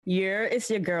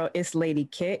It's your girl, it's Lady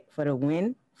Kick for the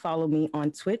win. Follow me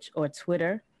on Twitch or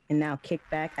Twitter, and now kick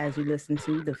back as you listen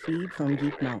to the feed from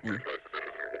Geek Mountain.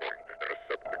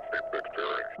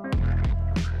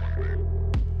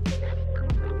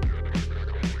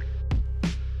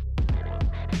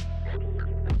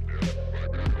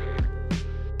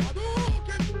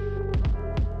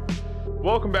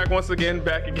 Welcome back once again,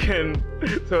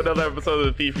 to another episode of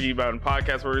the Feed for Geek Mountain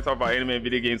podcast, where we talk about anime and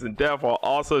video games in depth while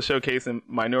also showcasing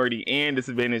minority and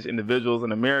disadvantaged individuals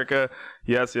in America.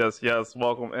 Yes.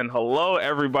 Welcome and hello,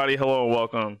 everybody. Hello and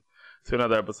welcome to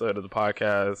another episode of the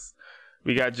podcast.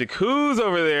 We got Jakuz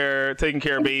over there taking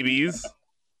care of babies.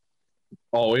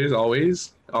 Always.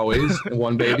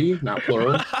 One baby, not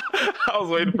plural. I was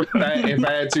waiting for that. If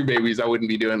I had two babies, I wouldn't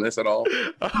be doing this at all.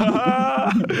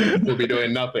 We'll be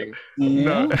doing nothing.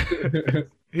 No.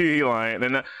 He lying.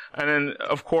 And then,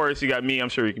 of course, you got me. I'm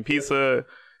sure you can pizza.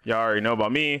 Y'all already know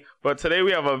about me. But today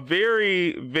we have a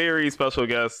very, very special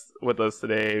guest with us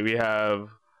today. We have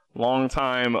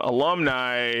longtime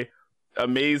alumni,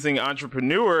 amazing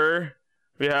entrepreneur.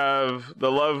 We have the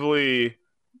lovely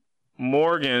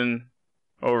Morgan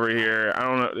over here. I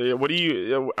don't know.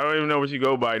 I don't even know what you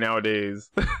go by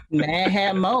nowadays. Mad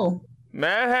Hat Mo.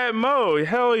 Mad Hat Mo.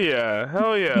 Hell yeah.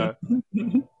 Hell yeah.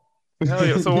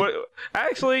 So what?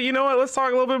 Actually, you know what? Let's talk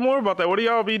a little bit more about that. What do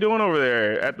y'all be doing over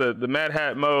there at the Mad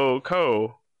Hat Mo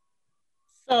Co?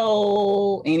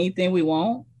 So anything we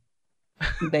want,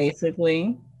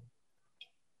 basically.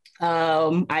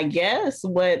 I guess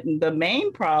what the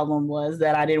main problem was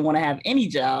that I didn't want to have any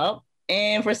job.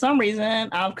 And for some reason,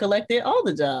 I've collected all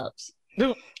the jobs.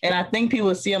 And I think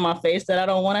people see on my face that I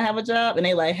don't want to have a job. And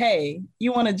they like, hey,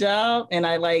 you want a job? And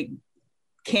I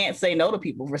can't say no to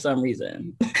people for some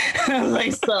reason. I was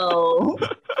like, so,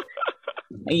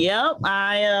 yep,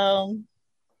 I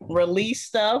release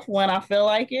stuff when I feel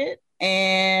like it.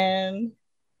 And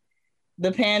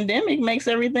the pandemic makes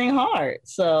everything hard.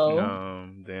 So,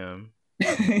 damn.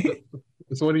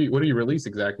 So what do you release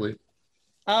exactly?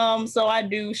 So I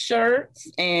do shirts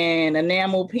and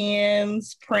enamel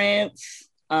pins, prints,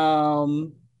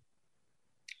 trying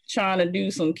to do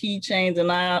some keychains and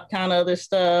that kind of other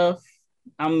stuff.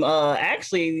 I'm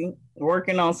actually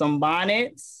working on some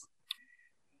bonnets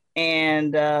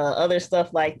and other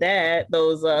stuff like that.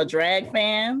 Those drag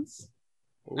fans.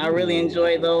 Ooh. I really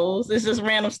enjoy those. It's just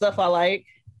random stuff I like.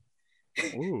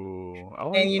 Ooh, I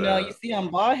like and you know, you see I'm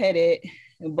bald-headed,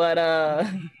 but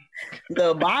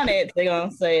the bonnet, they're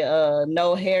gonna say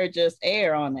no hair, just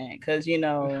air on that, because you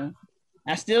know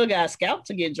I still got scalp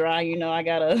to get dry. You know, I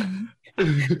gotta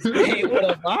stay with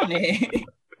a bonnet.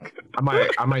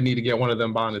 I might need to get one of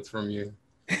them bonnets from you.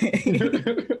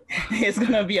 It's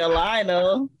gonna be a lie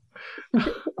though.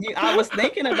 I was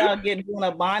thinking about doing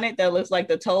a bonnet that looks like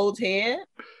the Toad's head.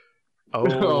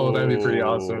 Oh, that'd be pretty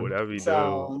awesome. That'd be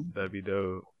dope. That'd be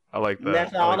dope. I like that.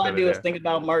 That's all I do is think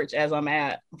about merch as I'm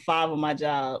at 5 of my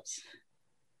jobs.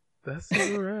 That's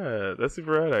super rad. That's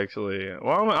super rad, actually.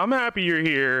 Well, I'm happy you're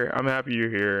here. And I'm happy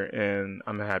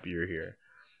you're here.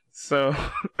 So,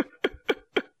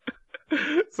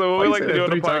 so what we like to do on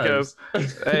the podcast.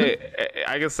 Hey,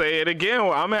 I can say it again.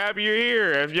 Well, I'm happy you're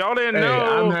here. If y'all didn't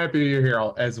know, I'm happy you're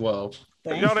here as well.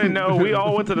 If y'all didn't know, we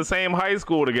all went to the same high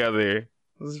school together.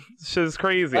 This shit's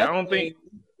crazy. I don't think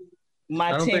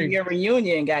my 10-year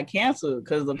reunion got canceled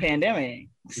because of the pandemic.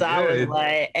 So I was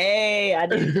like, hey, I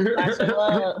didn't show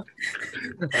up.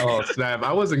 Oh, snap.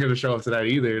 I wasn't going to show up to that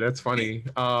either. That's funny.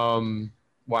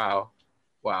 Wow.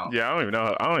 Yeah, I don't even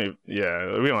know. We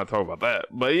don't want to talk about that.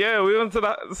 But yeah, we went to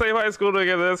the same high school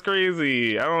together. That's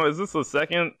crazy. I don't know. Is this the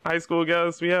second high school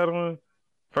guest we had on?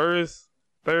 First?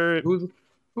 Third? Who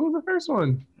was the first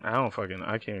one? I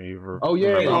can't even. Oh,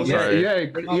 yeah.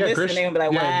 Christian. They're be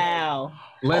like, wow.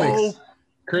 Lennox.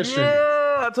 Christian.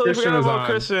 Yeah, I totally forgot about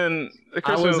Christian.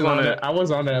 Christian was on it. I was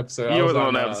on the episode. He was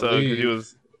on the episode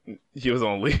because he was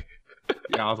on leave.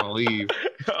 Yeah, I was on leave.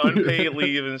 Unpaid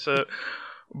leave and shit.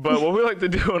 But what we like to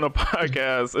do on a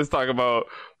podcast is talk about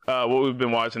what we've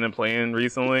been watching and playing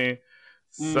recently.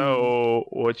 So,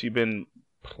 what you've been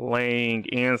playing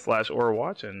or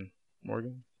watching,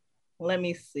 Morgan? Let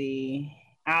me see.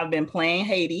 I've been playing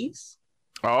Hades.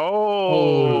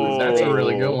 Oh, that's a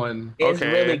really good one. It's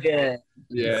really good.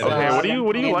 Yeah. So okay.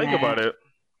 What do you like about it?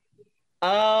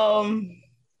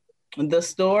 The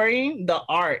story, the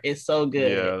art is so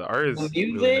good. Yeah, the art is the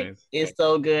music really nice. Is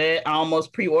so good. I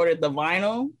almost pre-ordered the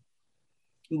vinyl,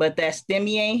 but that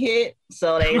Stimmy ain't hit,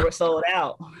 so they were sold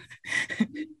out.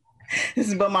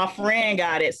 But my friend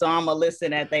got it, so I'm gonna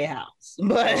listen at their house.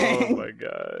 But oh my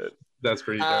god, that's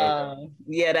pretty dope.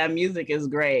 Yeah, that music is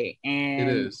great, and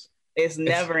it is. It's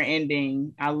never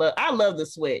ending. I love the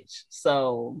Switch.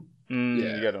 So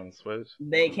you got on the Switch.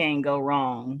 They can't go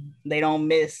wrong. They don't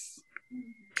miss.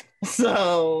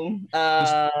 So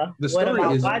the what am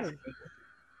I is watching?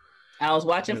 I was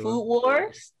watching Food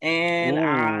Wars, and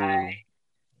I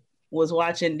was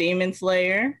watching Demon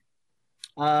Slayer.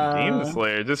 Demon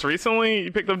Slayer. Just recently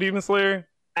you picked up Demon Slayer?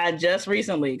 I just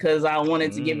recently, because I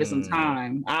wanted to give it some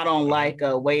time. I don't like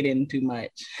waiting too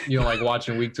much. You don't like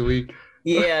watching week to week?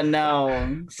 Yeah,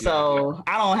 no. So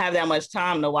I don't have that much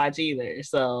time to watch either.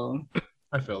 So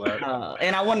I feel that.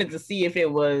 And I wanted to see if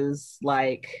it was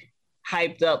like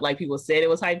hyped up, like people said it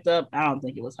was hyped up. I don't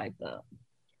think it was hyped up.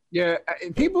 Yeah,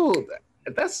 people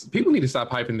need to stop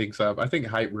hyping things up. I think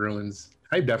hype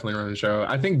definitely ruins the show.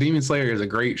 I think Demon Slayer is a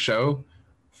great show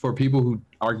for people who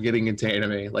are getting into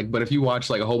anime. Like, but if you watch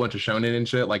like a whole bunch of shonen and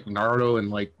shit, like Naruto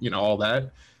and like, you know, all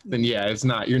that, then yeah,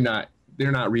 they're not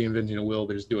reinventing the wheel.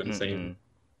 They're just doing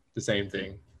the same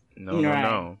thing. No,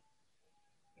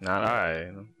 not I.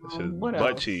 What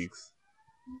butt else? cheeks.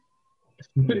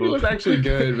 It was actually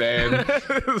good, man.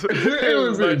 It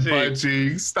was butt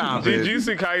cheeks. Stop it.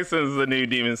 Jujutsu Kaisen's the new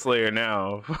Demon Slayer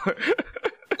now.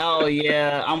 Oh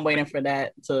yeah, I'm waiting for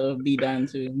that to be done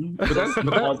too. I was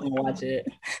gonna watch it.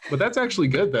 But that's actually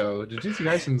good though. Jujutsu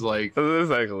Kaisen's like, this is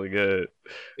actually good.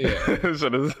 Yeah, this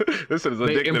shit is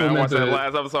addictive. I watched that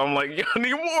last episode. I'm like, I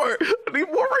need more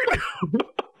right now.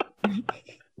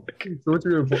 So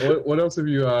what else have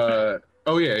you?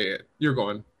 Oh yeah, you're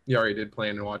going. You already did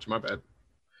plan and watch. My bad.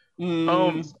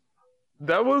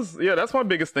 That's my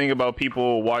biggest thing about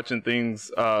people watching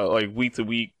things like week to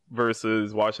week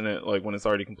versus watching it like when it's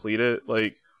already completed.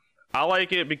 Like, I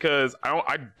like it because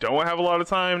I don't have a lot of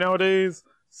time nowadays.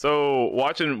 So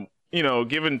watching,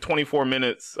 given 24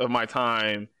 minutes of my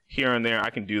time here and there,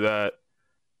 I can do that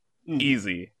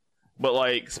easy. But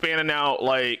like spanning out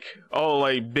like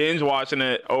binge watching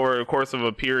it over the course of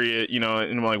a period,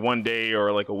 in like one day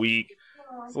or like a week,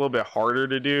 it's a little bit harder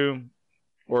to do.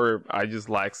 Or I just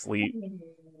lack sleep.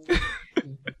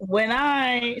 When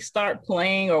I start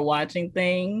playing or watching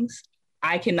things,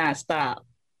 I cannot stop.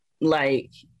 Like,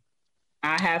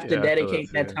 I have to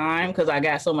dedicate that time because I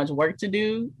got so much work to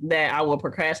do that I will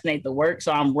procrastinate the work.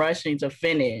 So I'm rushing to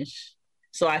finish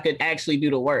so I could actually do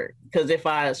the work. Because if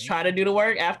I try to do the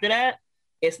work after that,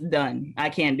 it's done. I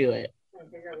can't do it.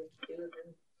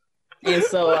 And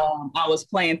so I was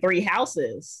playing Three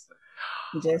Houses.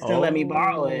 Just to let me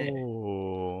borrow it.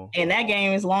 And that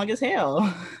game is long as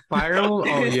hell. Fire Emblem?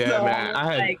 Oh yeah, so, man.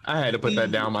 I had to put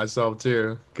that down myself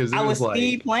too. Because I was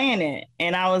speed playing it.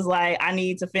 And I was like, I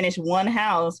need to finish one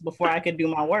house before I could do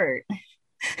my work.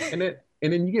 And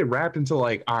then you get wrapped into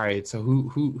like, all right, so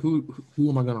who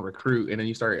am I gonna recruit? And then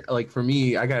you start like, for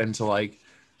me, I got into like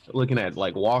looking at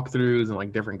like walkthroughs and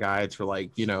like different guides for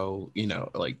like,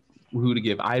 like who to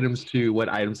give items to, what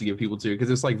items to give people to, because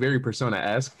it's like very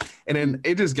Persona-esque. And then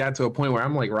it just got to a point where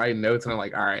I'm like writing notes and I'm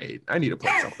like, all right, I need to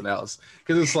play something else,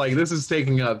 because it's like this is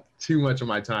taking up too much of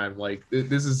my time. Like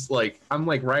this is like I'm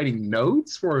like writing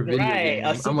notes for a video game.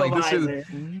 I'm like,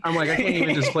 I can't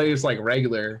even just play this like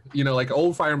regular, like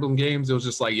old Fire Emblem games. It was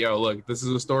just like, yo, look, this is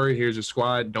a story. Here's your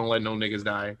squad. Don't let no niggas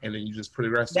die, and then you just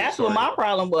progress. That's what my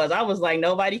problem was. I was like,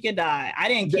 nobody could die. I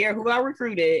didn't care who I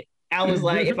recruited. I was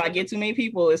like, if I get too many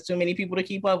people, it's too many people to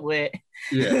keep up with.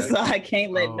 Yeah. So I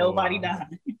can't let nobody die.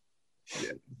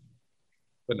 Yeah.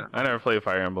 But no. I never played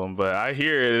Fire Emblem, but I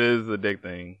hear it is a big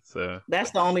thing. So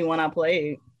that's the only one I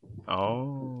played.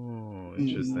 Oh,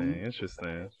 interesting.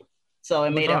 Interesting. So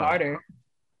it made it harder.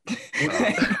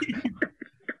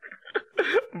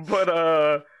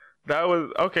 But that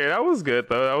was okay. That was good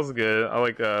though. That was good. I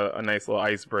like a nice little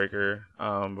icebreaker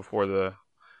before the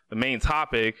main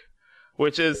topic,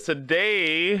 which is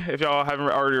today, if y'all haven't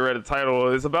already read the title,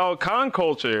 is about con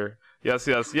culture. Yes,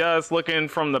 yes, yes. Looking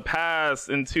from the past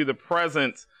into the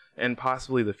present and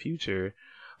possibly the future.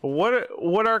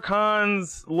 What are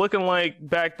cons looking like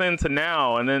back then to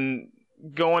now? And then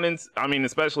going in,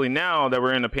 especially now that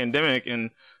we're in a pandemic and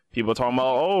people talking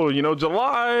about,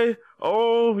 July.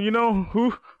 Oh,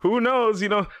 who knows?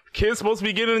 Kids supposed to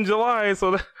be getting in July,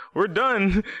 so we're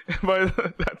done by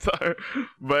that time.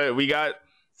 But we got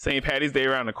St. Patty's Day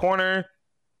around the corner.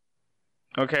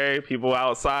 Okay, people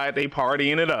outside, they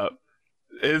partying it up.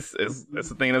 It's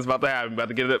the thing that's about to happen. About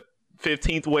to get a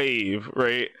 15th wave,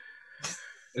 right?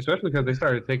 Especially because they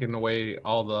started taking away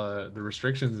all the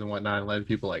restrictions and whatnot and letting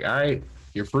people like, all right,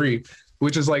 you're free.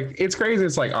 Which is like, it's crazy.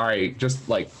 It's like, all right, just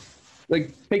like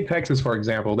take Texas, for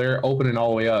example. They're opening all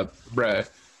the way up, bruh.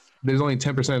 there's only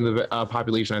 10% of the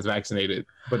population that's vaccinated,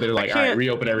 but they're like, all right,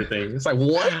 reopen everything. It's like,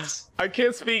 what? I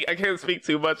can't speak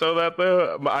too much on that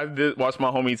though. I did watch my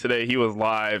homie today. He was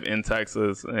live in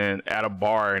Texas and at a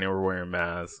bar, and they were wearing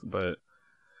masks. But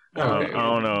I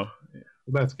don't know.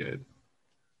 That's good.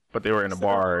 But they were in a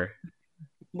bar.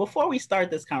 Before we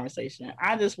start this conversation,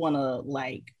 I just want to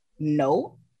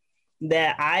note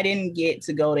that I didn't get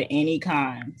to go to any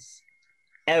cons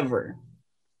ever.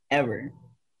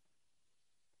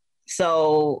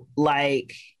 So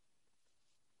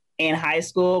in high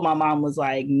school, my mom was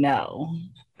like, no.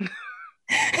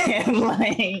 And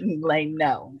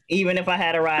no. Even if I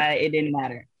had a ride, it didn't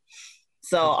matter.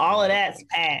 So all of that's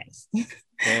passed.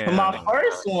 My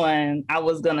first one, I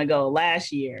was gonna go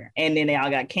last year, and then they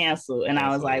all got canceled. And I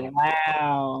was like,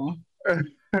 wow. And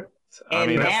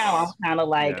now I'm kind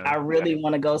of I really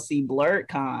want to go see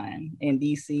BlurredCon in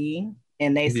DC.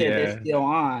 And they said they're still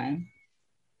on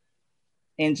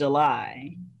in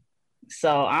July.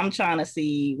 So I'm trying to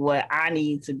see what I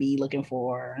need to be looking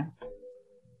for.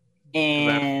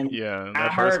 And I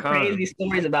heard crazy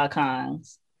stories about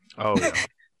cons. Oh, yeah.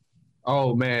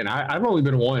 Oh, man. I've only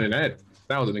been one, and that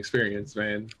was an experience,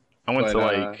 man. I went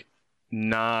to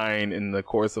 9 in the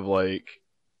course of I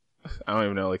don't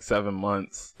even know, 7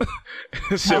 months.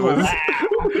 This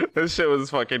shit was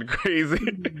fucking crazy.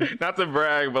 Not to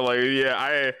brag, but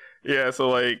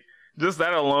so just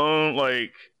that alone, I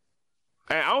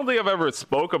don't think I've ever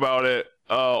spoke about it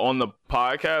on the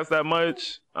podcast that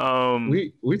much.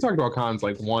 We talked about cons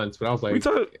once, but I was we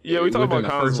talked about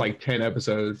cons first 10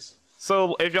 episodes.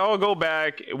 So if y'all go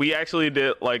back, we actually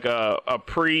did a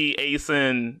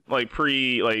pre-ASIN,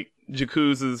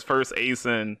 Jacuzzi's first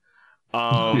ASIN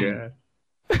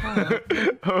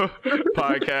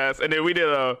podcast, and then we did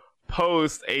a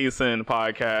post ASIN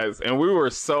podcast, and we were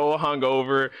so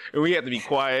hungover, and we had to be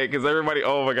quiet because everybody,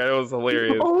 oh my god, it was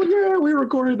hilarious. Oh yeah, we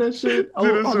recorded that shit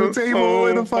on the table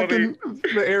in the fucking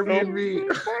the Airbnb.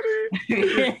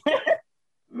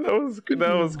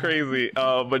 That was crazy.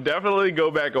 But definitely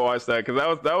go back and watch that,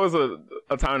 because that was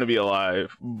a time to be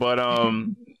alive. But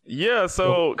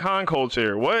so con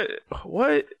culture. What?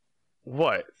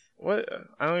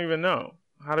 I don't even know.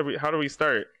 How do we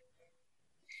start?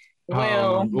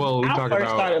 Well, I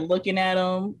first started looking at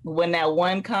them when that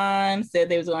one con said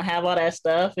they was gonna have all that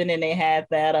stuff, and then they had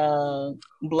that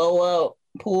blow up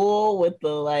pool with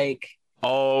the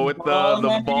with the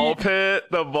ball pit,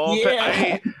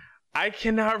 pit. I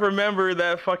cannot remember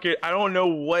that fucking. I don't know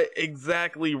what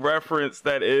exactly reference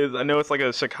that is. I know it's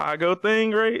a Chicago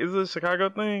thing, right? Is it a Chicago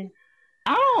thing?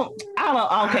 I don't.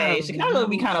 Okay, Chicago would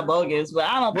be kind of bogus, but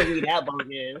I don't think we that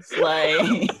bogus.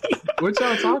 What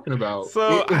y'all talking about?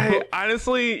 So I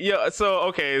honestly,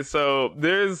 so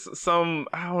there's some,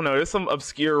 I don't know, there's some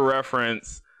obscure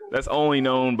reference that's only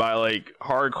known by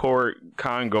hardcore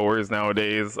con goers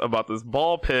nowadays about this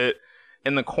ball pit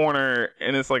in the corner,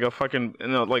 and it's a fucking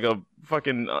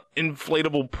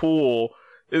inflatable pool.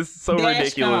 It's so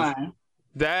ridiculous.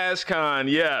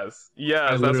 DashCon, yes,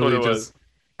 that's what it was.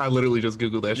 I literally just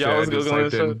Googled that shit. I was Googling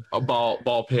that shit. A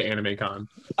ball pit anime con.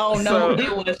 Oh no,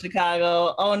 it was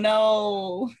Chicago. Oh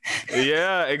no.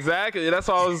 Yeah, exactly. That's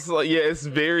why I was it's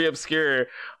very obscure.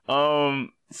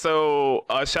 So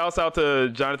shouts out to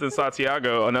Jonathan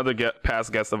Santiago, another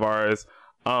past guest of ours,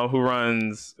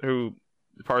 who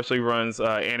partially runs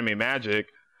Anime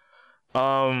Magic.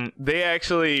 They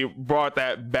actually brought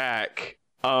that back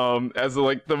as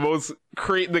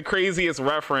the craziest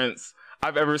reference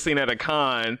I've ever seen at a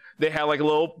con. They had a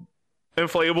little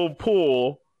inflatable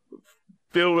pool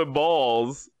filled with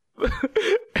balls. And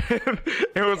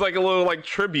it was a little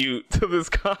tribute to this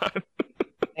con.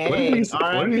 What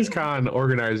do these con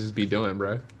organizers be doing,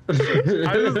 bro? I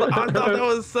thought that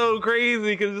was so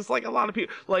crazy, because it's a lot of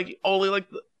people, only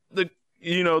the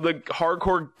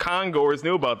hardcore con goers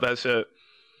knew about that shit.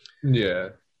 Yeah.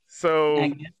 So I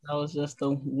guess that was just the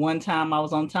one time I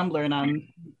was on Tumblr and I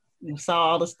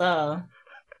saw all the stuff.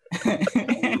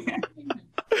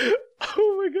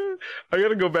 Oh my god! I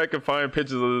gotta go back and find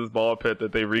pictures of this ball pit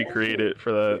that they recreated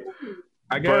for that.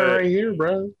 I got it right here,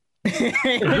 bro.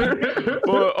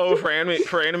 For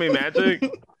anime magic.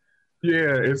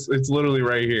 Yeah, it's literally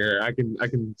right here. I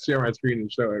can share my screen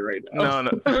and show it right now.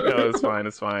 No, it's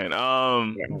fine.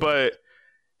 But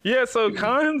yeah, so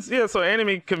cons, so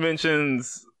anime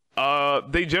conventions,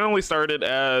 they generally started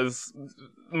as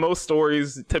most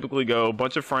stories typically go. A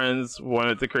bunch of friends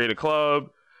wanted to create a club.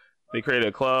 They created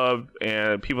a club,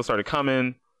 and people started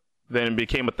coming. Then it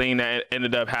became a thing that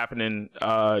ended up happening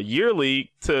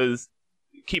yearly to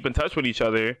keep in touch with each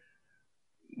other.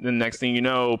 The next thing you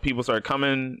know, people started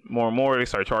coming more and more. They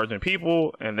started charging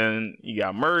people, and then you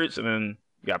got merch, and then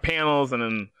you got panels, and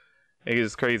then it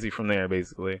gets crazy from there,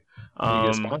 basically. You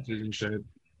get sponsors and shit.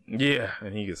 Yeah,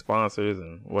 and you get sponsors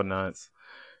and whatnots.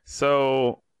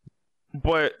 So,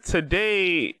 but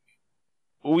today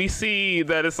we see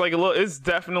that it's like it's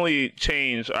definitely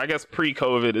changed. I guess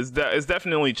pre-COVID, it's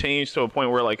definitely changed to a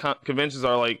point where like conventions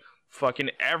are like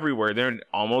fucking everywhere. They're in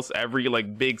almost every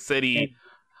like big city.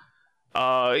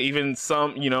 Even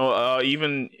some,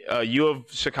 even U of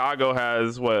Chicago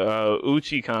has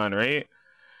UchiCon, right?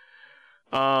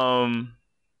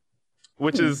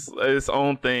 Which is its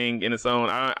own thing in its own.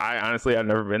 I honestly, I've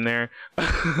never been there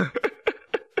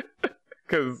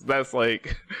because that's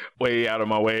like way out of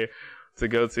my way to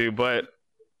go to. But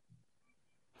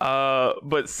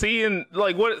seeing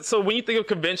like what? So when you think of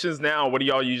conventions now, what do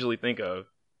y'all usually think of?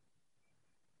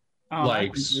 Oh,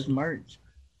 like just merch.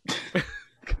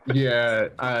 Yeah,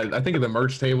 I think of the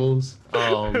merch tables.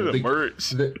 The merch.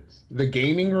 The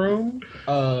gaming room.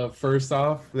 First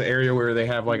off, the area where they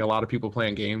have like a lot of people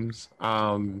playing games.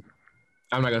 I'm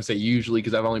not gonna say usually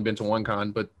because I've only been to one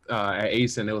con, but at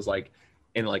ASIN it was like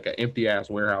in like an empty ass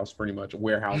warehouse, pretty much a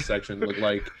warehouse section with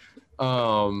like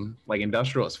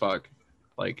industrial as fuck.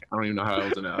 Like I don't even know how I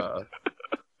was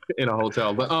in a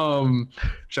hotel, but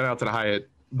shout out to the Hyatt.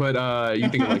 But you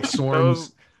think of like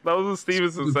swarms. That was the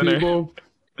Stevenson Center. People.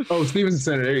 Oh, Stevenson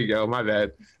Center. There you go. My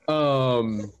bad.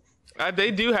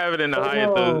 They do have it in the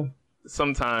Hyatt though.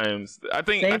 Sometimes I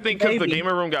think because the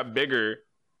gamer room got bigger.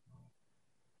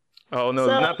 Oh no,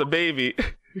 not the baby.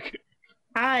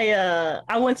 I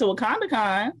went to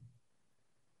WakandaCon,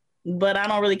 but I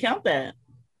don't really count that.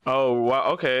 Oh wow,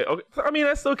 okay. I mean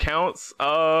that still counts.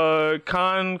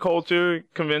 Con culture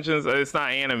conventions. It's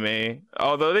not anime,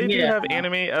 although they do have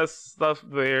anime as stuff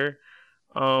there.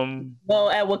 Well,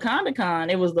 at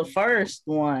WakandaCon, it was the first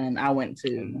one I went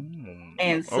to,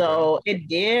 and so it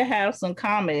did have some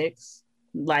comics,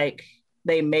 like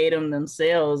they made them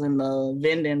themselves in the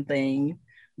vending thing.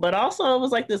 But also, it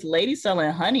was like this lady selling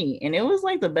honey, and it was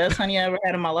like the best honey I ever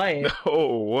had in my life.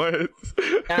 Oh, what?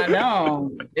 I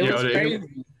know. It was crazy.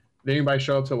 Did anybody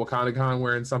show up to WakandaCon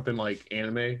wearing something like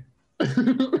anime?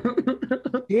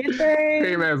 Did they?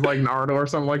 Came as like Naruto or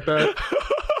something like that.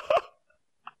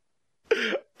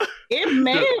 It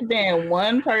may have been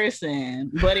one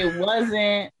person, but it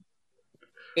wasn't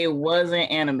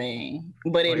anime.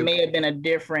 But it may have been a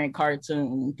different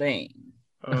cartoon thing.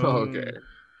 Okay.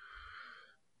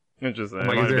 Interesting. Like,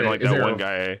 might have been like that one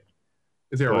guy.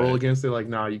 Is there a rule against it? Like,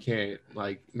 no, you can't.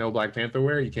 Like, no Black Panther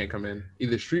wear. You can't come in.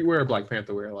 Either streetwear or Black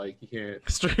Panther wear. Like, you can't.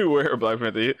 Streetwear or Black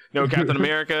Panther. No Captain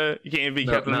America. You can't be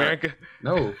Captain America.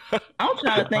 No. I'm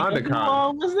trying to think who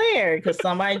all was there because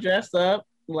somebody dressed up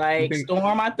like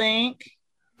Storm, I think.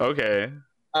 Okay.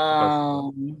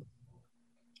 And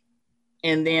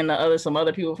then some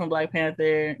other people from Black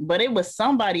Panther, but it was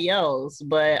somebody else.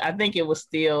 But I think it was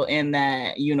still in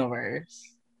that universe.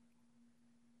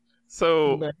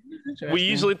 So we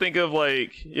usually think of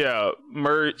like,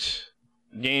 merch,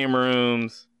 game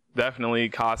rooms, definitely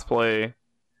cosplay.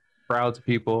 Crowds of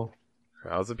people.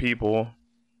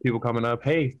 People coming up.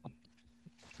 Hey,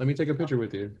 let me take a picture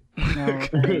with you. No,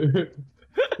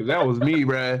 that was me,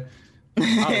 bruh.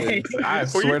 I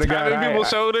swear to God, people's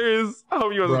shoulders. I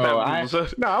hope you wasn't tapping people's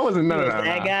shoulders. No, I wasn't. No.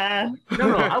 That guy.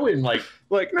 No, I wouldn't like.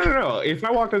 No. If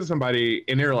I walked up to somebody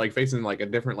and they're like facing like a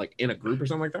different, like in a group or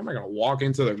something like that, I'm not gonna walk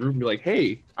into the group and be like,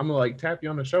 "Hey," I'm gonna like tap you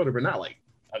on the shoulder, but not like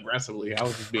aggressively. I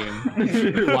was just being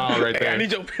wild right there. Hey, I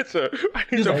need your picture. I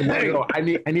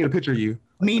need a picture of you.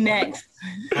 Me next.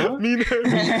 Huh? Me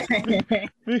next.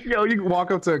 You can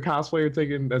walk up to a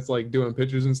cosplayer that's like doing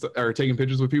pictures and stuff, or taking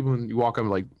pictures with people, and you walk up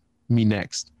like, "Me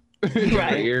next."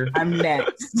 Right. I'm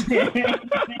next.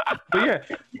 But yeah,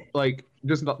 like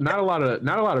just not a lot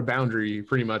of boundary,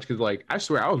 pretty much, because like I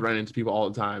swear I was running into people all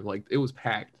the time. Like it was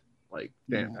packed, like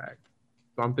damn packed.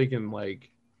 So I'm thinking like,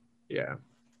 yeah.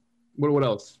 What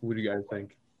else? What do you guys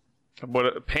think?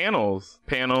 What panels?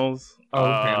 Oh,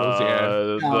 panels,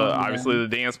 yeah. Obviously the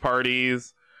dance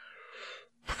parties.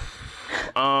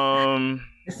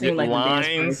 It seemed like lines, the dance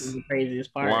parties was the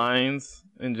craziest part. Lines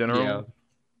in general.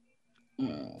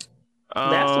 Yeah.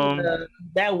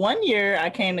 That one year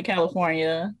I came to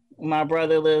California. My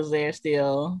brother lives there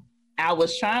still. I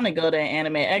was trying to go to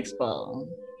Anime Expo.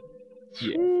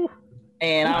 Yeah.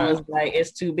 And I was like,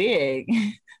 it's too big.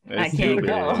 I can't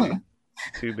go.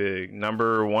 Too big.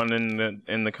 Number one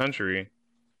in the country.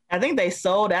 I think they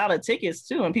sold out of tickets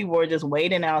too, and people were just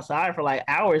waiting outside for like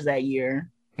hours that year.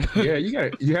 Yeah,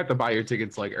 you have to buy your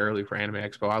tickets like early for Anime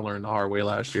Expo. I learned the hard way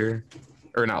last year.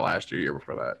 Or not last year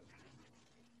before that.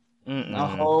 A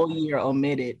whole year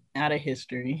omitted out of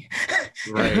history.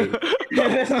 Right.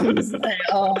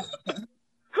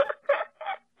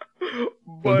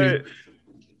 But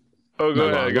oh, go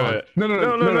ahead. No.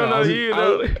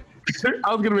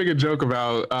 I was gonna make a joke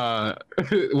about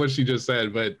what she just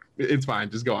said, but it's fine.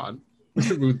 Just go on.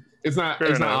 It's not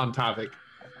on topic.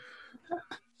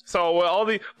 So all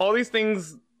these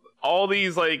things, all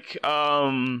these like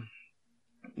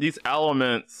these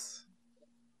elements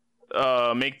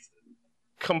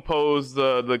compose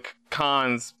the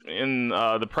cons in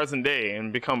the present day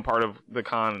and become part of the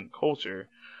con culture.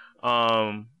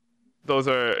 Those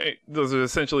are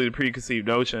essentially the preconceived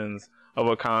notions of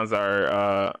what cons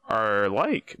are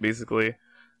like, basically.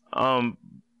 But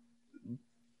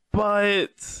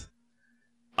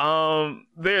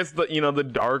there's the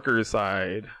darker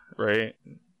side, right?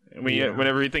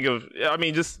 Whenever you think of, I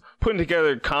mean, just putting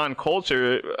together con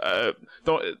culture,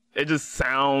 it just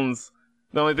sounds.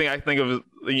 The only thing I think of is,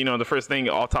 the first thing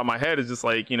off the top of my head is just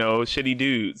like, shitty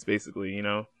dudes, basically,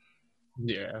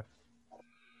 Yeah.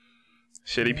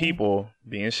 Shitty people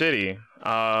being shitty.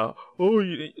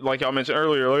 Like y'all mentioned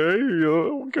earlier, like,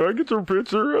 hey, can I get your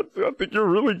picture? I think you're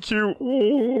really cute.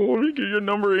 Oh, let me get your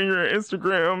number and your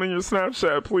Instagram and your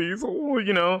Snapchat, please.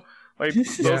 Like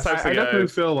those types of guys. I definitely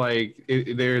feel like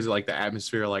there's like the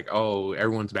atmosphere, like, oh,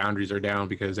 everyone's boundaries are down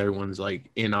because everyone's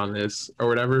like in on this or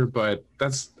whatever. But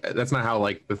that's not how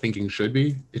like the thinking should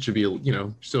be. It should be,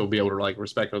 still be able to like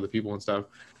respect other people and stuff,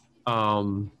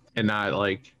 and not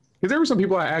like. Because there were some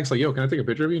people I asked, like, yo, can I take a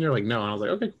picture of you? And they're like, no. And I was like,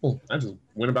 okay, cool. I just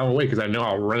went about my way because I know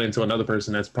I'll run into another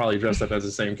person that's probably dressed up as the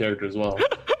same character as well.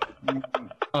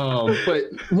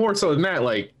 But more so than that,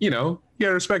 like, you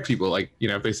gotta respect people. Like,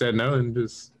 if they said no, then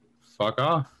just fuck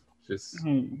off. Just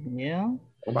don't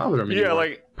bother them anymore. Yeah,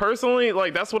 like, personally,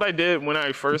 like, that's what I did when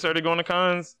I first started going to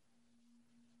cons.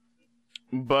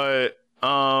 But,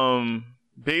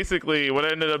 basically, what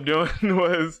I ended up doing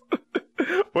was...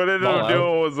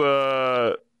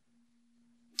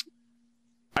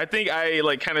 I think I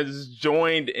like kind of just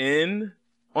joined in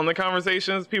on the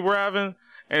conversations people were having,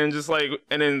 and just like,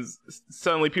 and then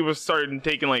suddenly people started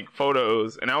taking like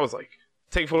photos, and I was like,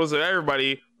 take photos of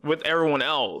everybody with everyone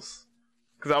else,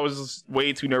 because I was just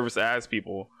way too nervous to ask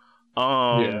people.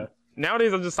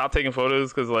 Nowadays I just stopped taking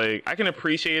photos because like I can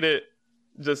appreciate it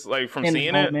just like from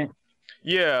seeing it.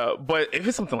 Yeah, but if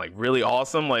it's something like really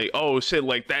awesome, like, oh shit,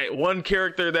 like that one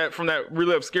character that from that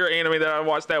really obscure anime that I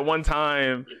watched that one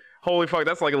time, holy fuck,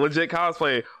 that's like a legit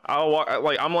cosplay.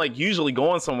 I'm like usually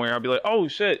going somewhere, I'll be like, oh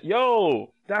shit,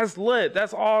 yo, that's lit,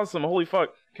 that's awesome, holy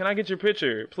fuck, can I get your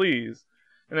picture, please?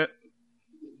 And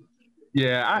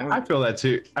I feel that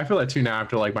too. I feel that too now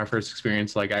after like my first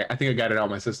experience. Like I think I got it out of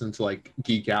my system to like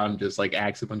geek out and just like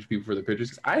ask a bunch of people for the pictures.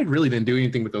 'Cause I really didn't do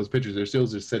anything with those pictures. They're still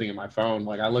just sitting in my phone.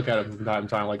 Like I look at them from time to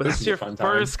time. Like, but this that's your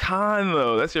first con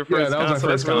though. That's your first con. So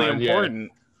that's really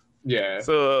important. Yeah.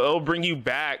 So it'll bring you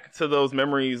back to those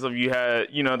memories of that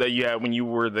you had when you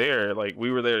were there. Like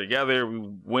we were there together. We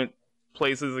went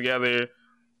places together.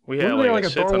 We had like a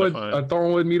shit ton of fun. A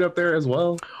Thornwood meetup there as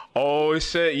well. Oh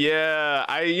shit, yeah.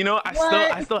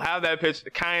 I still have that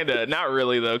picture, kinda. Not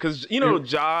really though, because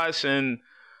Josh and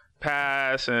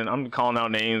Pash, and I'm calling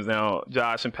out names now.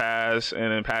 Josh and Pash,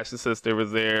 and then Pash's sister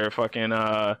was there. Fucking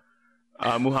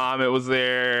Muhammad was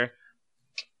there.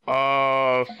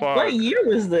 Oh fuck. What year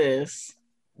was this?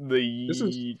 This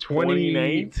is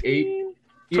 2019.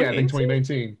 Yeah, I think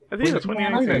 2019. I think it was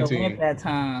 2019. At that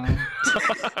time.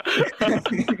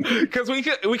 Because we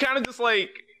kind of just like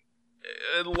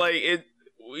it.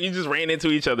 We just ran into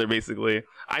each other basically.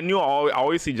 I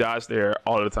always see Josh there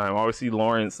all the time. I always see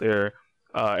Lawrence there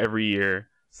every year.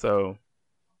 So,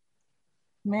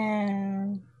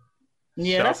 man,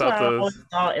 yeah, that's what I always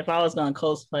thought. If I was gonna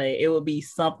cosplay, it would be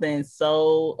something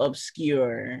so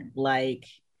obscure. Like,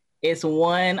 it's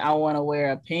one, I want to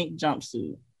wear a pink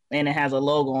jumpsuit and it has a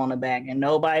logo on the back, and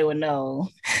nobody would know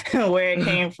where it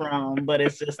came from. But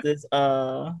it's just this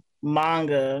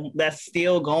manga that's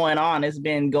still going on. It's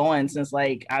been going since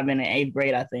like I've been in 8th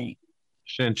grade, I think.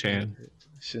 Shin-chan.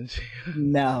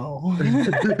 No.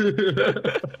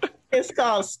 It's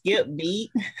called Skip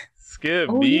Beat. Skip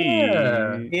Beat.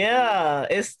 Yeah,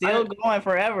 it's still going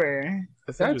forever.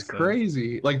 That's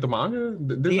crazy. Like the manga?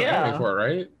 There's an anime for it,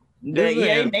 right?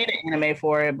 They made an anime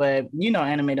for it, but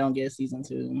anime don't get season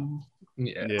 2.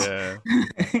 Yeah.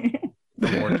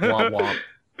 Womp womp.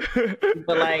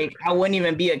 But like, I wouldn't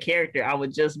even be a character. I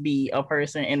would just be a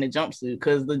person in the jumpsuit,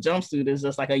 because the jumpsuit is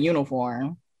just like a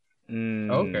uniform.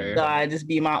 Okay. So I just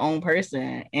be my own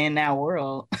person in that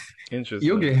world. Interesting.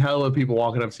 You'll get hella people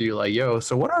walking up to you like, yo,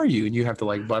 so what are you? And you have to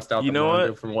like bust out the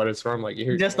manga from what it's from. Like,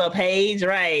 just a page,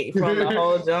 right? From the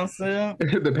whole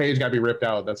jumpsuit. The page got to be ripped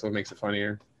out. That's what makes it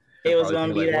funnier. It was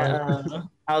gonna be that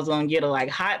I was gonna get a like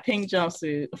hot pink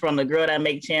jumpsuit from the girl that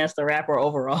make Chance the Rapper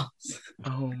overalls.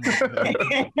 Oh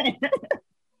my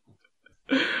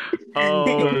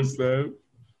God.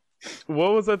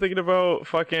 What was I thinking about?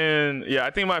 Fucking yeah, I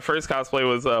think my first cosplay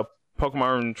was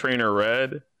Pokemon Trainer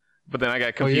Red, but then I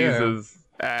got confused as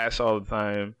Ash all the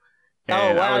time.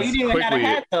 And wow, you didn't even have a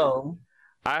hat though.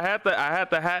 I had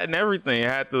the hat and everything. I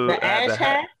had the Ash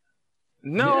hat.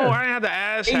 No, I didn't have the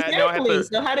Ash hat. No, I had the,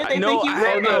 so how did they think you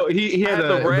had no, he had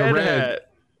the red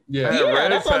hat. Yeah,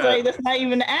 that's what I was like. That's not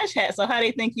even the Ash hat. So how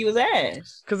they think you was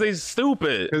Ash? Because they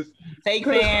stupid. Fake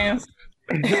fans.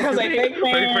 I was like fake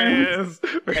fans.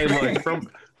 Hey, look,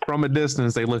 from a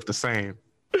distance, they look the same.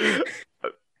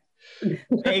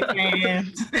 Fake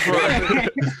fans.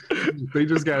 They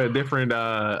just got a different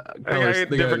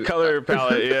different color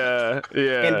palette. Yeah.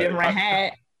 And different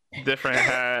hat. Different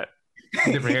hat.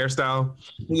 Different hairstyle.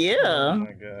 Yeah. Oh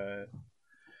my God.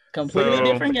 Completely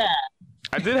different guy.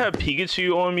 I did have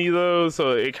Pikachu on me though,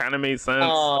 so it kind of made sense.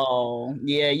 Oh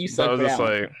yeah, you suck. I was just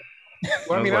like,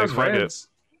 well, I mean, that's Red's.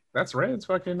 That's Red's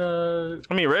fucking. I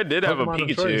mean, Red did have a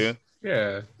Pikachu.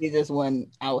 Yeah. He just went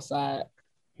outside.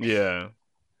 Yeah.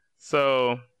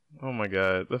 So, oh my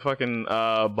God, the fucking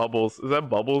Bubbles. Is that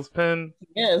Bubbles pen?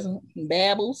 Yes,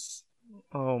 Babbles.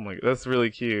 Oh my God, that's really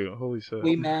cute. Holy shit.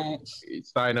 We match.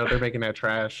 Side note, they're making that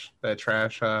trash. Well, I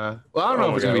don't know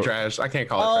if it's gonna be trash. I can't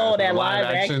call it trash. Oh, that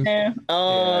live action.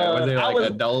 Oh, yeah, they're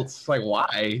like adults. Like,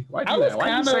 why? Why do that?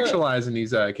 Why are you sexualizing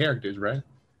these characters, right?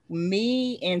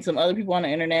 Me and some other people on the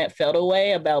internet felt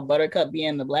away about Buttercup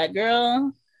being the black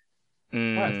girl.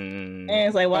 And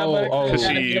it's like, why Buttercup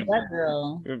gotta be a black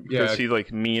girl? Because she's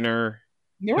like meaner.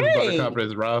 You're right. Buttercup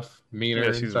is rough, meaner.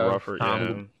 Yeah, she's rougher.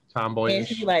 Tomboyish. And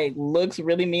she like looks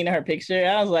really mean in her picture.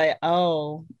 I was like,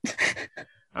 oh.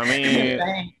 I mean,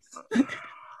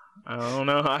 I don't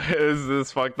know how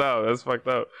this fucked up. That's fucked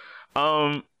up.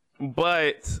 But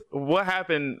what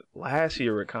happened last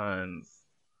year with cons?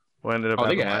 What ended up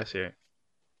happening last year?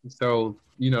 So,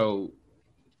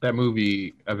 that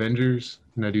movie Avengers,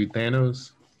 dude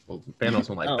Thanos. Well,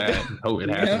 Thanos went like that. COVID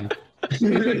happened.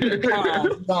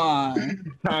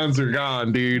 Gone. Times are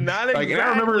gone, dude. Not exactly, I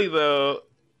remember, though,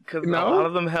 because a lot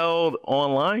of them held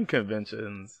online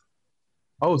conventions.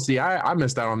 Oh, see, I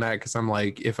missed out on that because I'm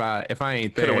like, if I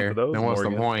ain't there, then what's the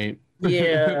point?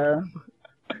 Yeah.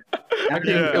 I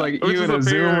can't like you in a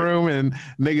Zoom room and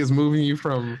niggas moving you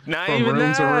from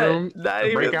room to room,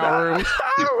 breakout room.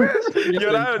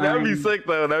 Yo, that'd be sick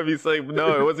though. That'd be sick.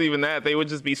 No, it wasn't even that. They would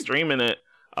just be streaming it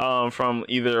from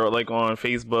either like on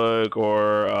Facebook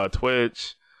or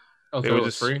Twitch. Oh, so it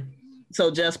was free. So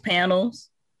just panels.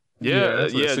 Yeah,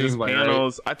 just like,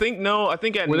 panels. Right? I think at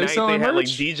night they had like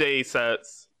DJ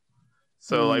sets,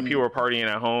 so like people were partying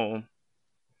at home.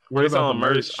 Were they selling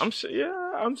merch? I'm sure. Yeah.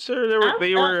 I'm sure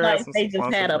they were. Like they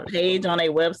just had a page on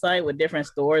their website with different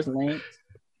stores linked.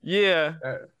 Yeah,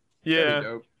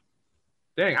 yeah.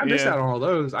 Dang, I missed out on all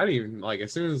those. I didn't even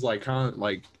as soon as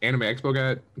Anime Expo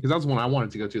got, because that was one I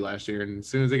wanted to go to last year, and as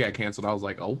soon as it got canceled, I was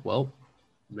like, oh well,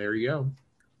 there you go.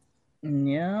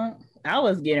 Yeah, I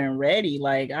was getting ready.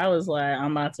 I was like,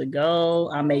 I'm about to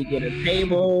go. I may get a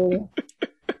table.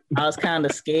 I was kind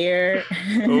of scared.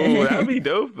 Oh, that'd be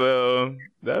dope though.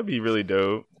 That'd be really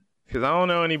dope. Because I don't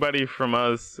know anybody from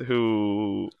our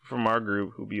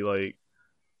group who be like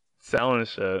selling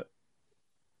shit.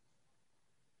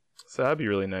 So that'd be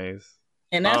really nice.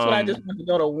 And that's what I just want to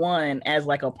go to one as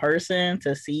like a person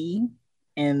to see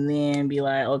and then be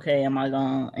like, okay, am I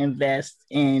going to invest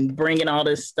in bringing all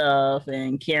this stuff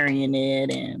and carrying it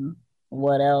and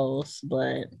what else?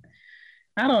 But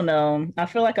I don't know. I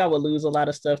feel like I would lose a lot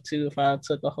of stuff too if I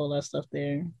took a whole lot of stuff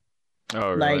there.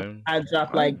 Oh, like really? I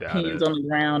drop pins on the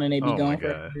ground and they be going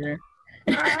forever.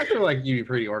 I feel like you'd be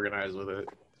pretty organized with it.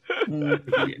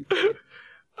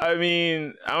 I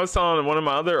mean, I was telling one of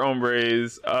my other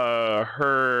hombres,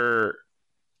 her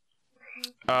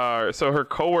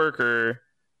coworker's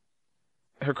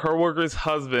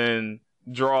husband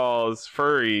draws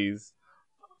furries,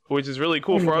 which is really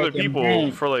cool for other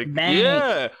people. For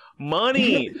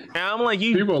money. And I'm like,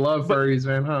 people love furries,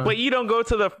 man, huh? But you don't go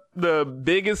to the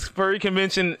biggest furry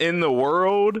convention in the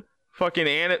world. Fucking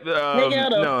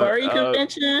furry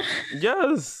convention?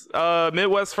 Yes.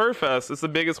 Midwest Fur Fest. It's the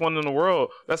biggest one in the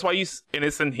world. That's why and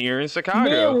it's in here in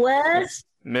Chicago. Midwest?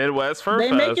 Midwest Fur They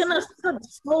Fest. making us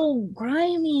so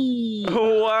grimy.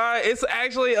 Why? It's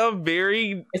actually a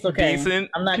very decent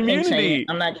I'm not community.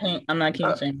 I'm not king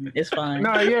shaming. It's fine.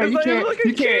 No, yeah, It's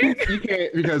you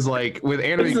can't because like with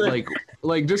anime,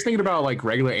 like just thinking about like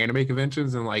regular anime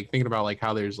conventions and like thinking about like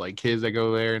how there's like kids that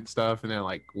go there and stuff, and then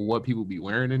like what people be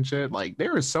wearing and shit. Like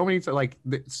there were so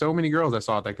many girls I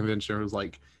saw at that convention. It was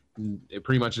like it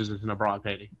pretty much is just in a broad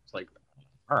panty. It's like,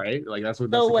 all right, like that's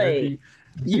what. No way.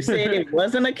 You said it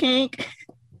wasn't a kink.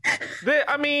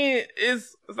 I mean,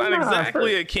 it's not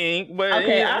exactly a kink, but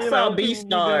okay, I saw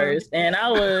Beastars and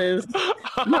I was.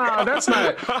 No, that's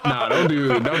not. No, don't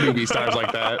do Beastars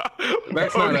like that.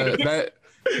 That's not that.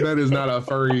 That is not a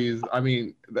furries. I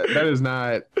mean, that is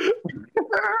not.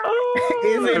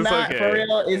 Is it not for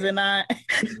real? Is it not?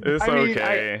 It's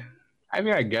okay. I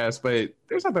mean, I guess, but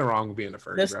there's nothing wrong with being a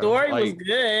furry. The story was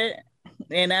good.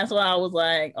 And that's why I was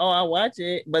like, oh, I'll watch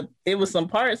it. But it was some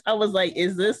parts I was like,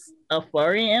 is this a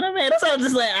furry anime? So I was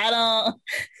just like, I don't.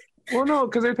 Well, no,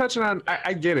 because they're touching on.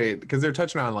 I get it because they're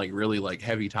touching on like really like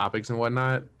heavy topics and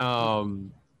whatnot.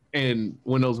 And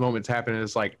when those moments happen,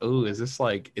 it's like, oh, is this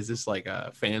like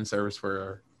a fan service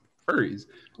for furries?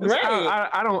 Right.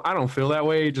 I don't feel that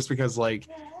way just because like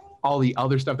all the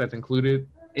other stuff that's included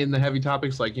in the heavy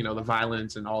topics, like the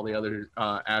violence and all the other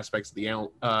aspects of the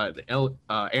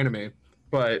anime.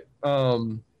 But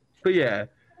yeah,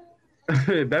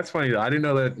 that's funny though. I didn't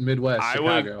know that Midwest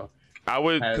Chicago. I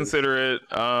would consider it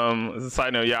as a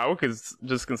side note. Yeah, I would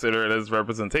just consider it as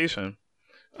representation.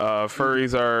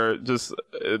 Furries are just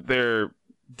they're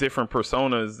different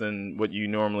personas than what you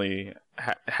normally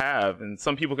have, and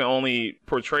some people can only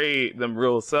portray them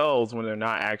real selves when they're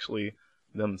not actually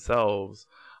themselves.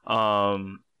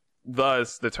 Thus,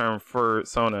 the term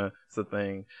fursona is a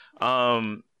thing.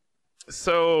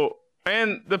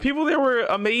 And the people there were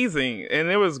amazing,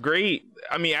 and it was great.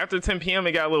 I mean, after 10 p.m.,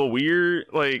 it got a little weird.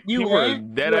 Like, people were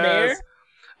dead ass.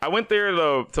 I went there,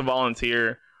 though, to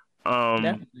volunteer.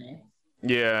 Definitely.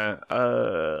 Yeah,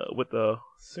 with the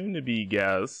soon-to-be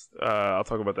guest. I'll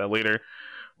talk about that later.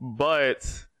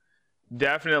 But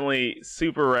definitely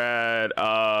super rad.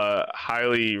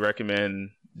 Highly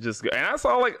recommend just go. And I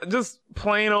saw, like, just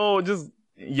plain old, just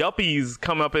yuppies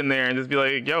come up in there and just be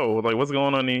like, yo, like, what's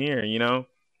going on in here,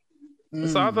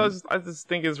 So I just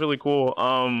think it's really cool.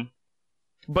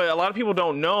 But a lot of people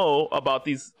don't know about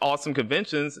these awesome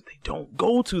conventions. They don't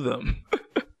go to them.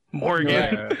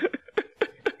 Morgan.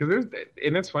 Because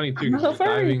and that's funny too.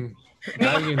 Diving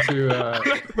into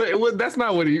but that's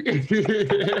not what he.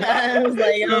 I was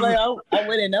like, I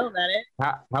wouldn't know about it.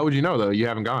 How would you know though? You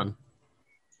haven't gone.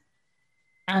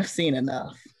 I've seen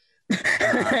enough.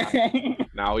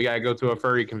 Now we gotta go to a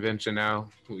furry convention now.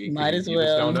 Might as well.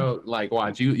 Just don't know. Like,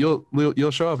 watch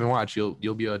you'll show up and watch. You'll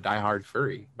be a diehard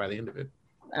furry by the end of it.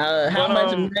 How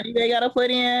much money they gotta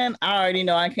put in? I already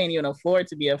know I can't even afford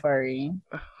to be a furry.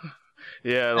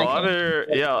 Yeah,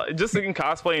 just in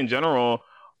cosplay in general.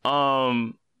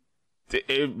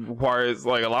 It requires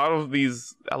like a lot of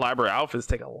these elaborate outfits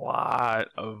take a lot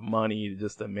of money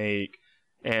just to make,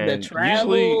 and the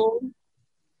travel. Usually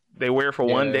they wear for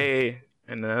one day,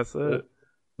 and that's it.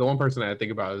 The one person I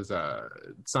think about is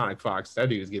Sonic Fox. That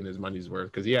dude is getting his money's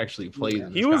worth because he actually plays.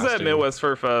 In his was costume. at Midwest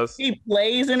Fur Fest. He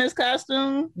plays in his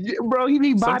costume. Yeah, bro, he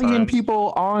be bodying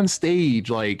people on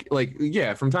stage. Like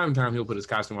yeah, from time to time he'll put his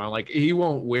costume on. Like he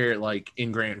won't wear it like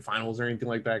in grand finals or anything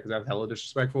like that because that's hella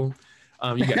disrespectful.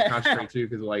 You got to concentrate too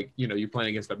because like you're playing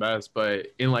against the best. But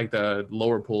in like the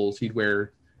lower pools, he'd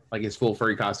wear like his full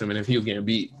furry costume, and if he was getting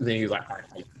beat, then he's like, all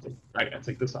right, I gotta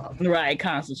take this off. Right,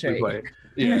 concentrate.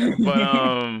 Yeah,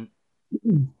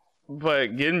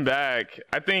 but getting back,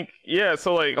 I think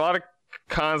so like a lot of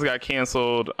cons got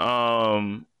canceled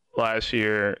last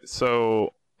year,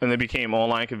 so and they became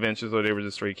online conventions or they were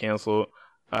just straight canceled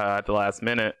at the last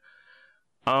minute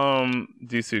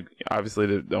due to obviously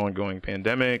the ongoing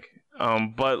pandemic.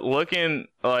 But looking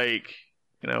like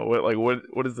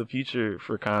what does the future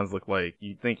for cons look like?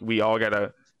 You think we all got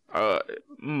a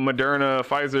Moderna,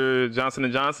 Pfizer,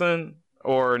 Johnson & Johnson,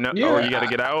 or no? Yeah, or you got to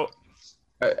get out?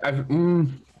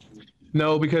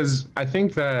 No, because I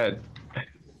think that.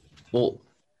 Well,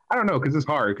 I don't know because it's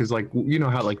hard because like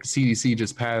how like the CDC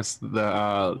just passed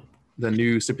the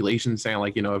new stipulation saying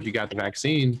like if you got the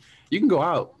vaccine you can go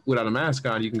out without a mask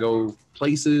on, you can go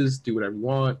places, do whatever you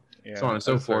want, so on and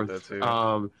so forth.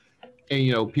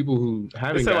 And people who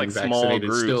haven't gotten vaccinated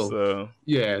groups,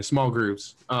 still, small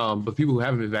groups. But people who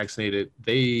haven't been vaccinated,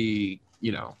 they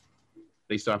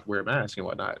still have to wear a mask and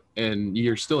whatnot. And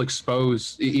you're still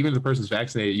exposed, even if the person's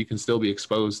vaccinated, you can still be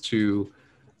exposed to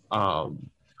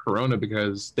corona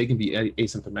because they can be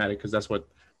asymptomatic because that's what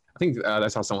I think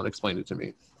that's how someone explained it to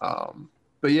me.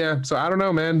 But yeah, so I don't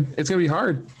know, man. It's gonna be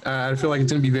hard. I feel like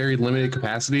it's gonna be very limited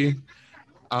capacity.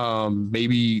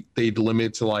 Maybe they'd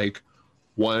limit to like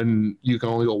you can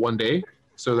only go one day,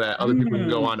 so that other people can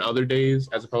go on other days,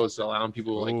 as opposed to allowing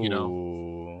people like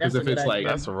because if it's like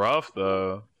that's rough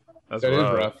though. That is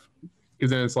rough.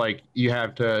 Because then it's like you're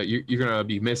gonna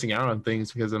be missing out on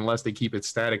things, because unless they keep it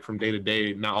static from day to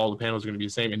day, not all the panels are gonna be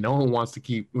the same, and no one wants to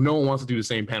do the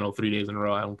same panel 3 days in a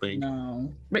row. I don't think.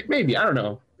 No. Maybe, I don't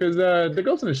know, because the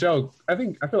Ghost in the Shell, I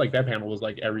feel like that panel was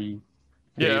like every.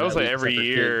 Yeah, it was like every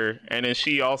year, and then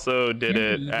she also did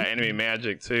it at Anime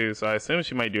Magic too. So I assume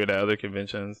she might do it at other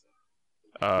conventions.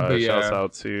 Shouts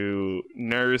out to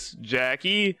Nurse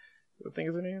Jackie, I think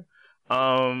is her name.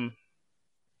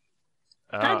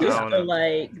 I just feel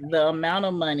like the amount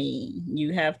of money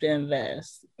you have to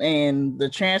invest in the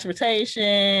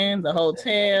transportation, the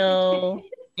hotel,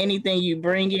 anything you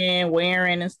bring in,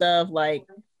 wearing and stuff, like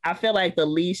I feel like the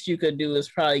least you could do is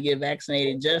probably get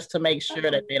vaccinated just to make sure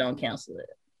that they don't cancel it.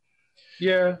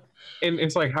 Yeah. And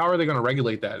it's like, how are they going to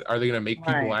regulate that? Are they going to make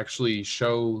people actually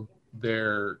show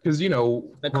their, because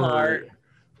the card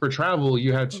for travel,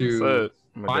 you had to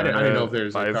I didn't know if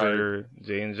there's Pfizer, a card.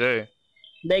 J&J.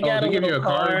 They got a little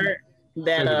card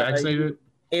that vaccinated?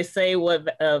 It say what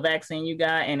vaccine you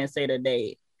got and it say the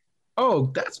date.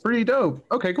 Oh, that's pretty dope.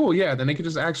 Okay, cool. Yeah, then they could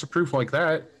just ask for proof like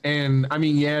that. And I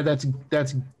mean, yeah, that's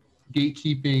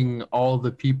gatekeeping all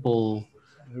the people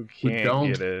who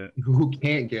can't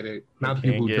get it, not the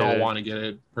people who don't want to get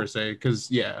it per se. Because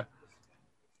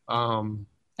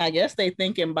I guess they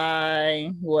thinking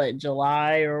by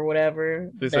July or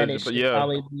whatever that it should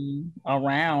probably be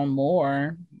around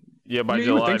more. Yeah, by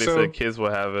July they said kids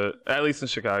will have it, at least in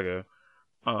Chicago.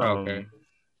 Okay.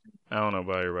 I don't know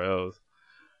about everybody else.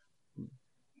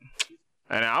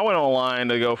 And I went online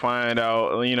to go find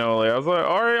out, like, I was like,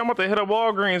 all right, I'm about to hit up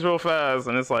Walgreens real fast.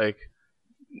 And it's like,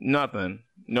 nothing.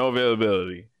 No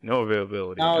availability. Oh,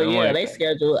 yeah, they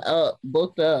scheduled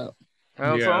booked up. So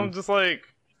I'm just like,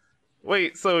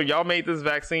 wait, so y'all made this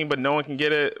vaccine, but no one can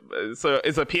get it? So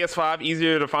is a PS5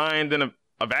 easier to find than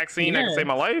a vaccine that can save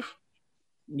my life?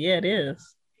 Yeah, it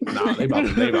is. Nah, they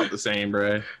about the same,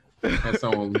 bro. That's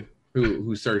someone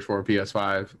who searched for a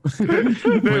PS5.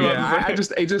 But yeah,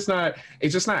 it's just not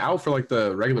out for like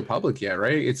the regular public yet,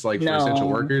 right? It's like for essential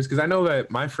workers. Because I know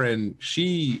that my friend,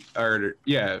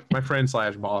 my friend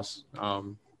 / boss,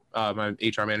 my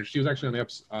HR manager, she was actually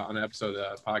on the episode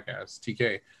of the podcast,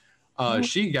 TK.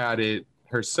 She got it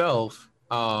herself.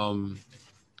 Oh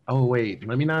wait,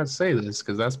 let me not say this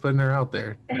because that's putting her out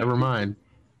there. Never mind.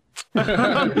 Don't leave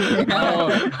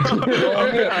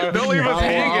us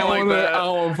hanging like that.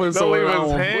 Don't leave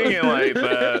us hanging like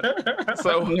that.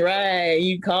 So right,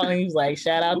 you call me. He's like,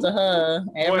 shout out to her.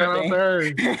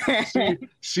 Everything.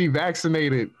 She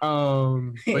vaccinated.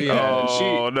 But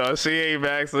yeah, no, she ain't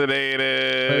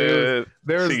vaccinated.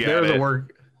 There's a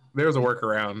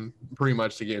workaround pretty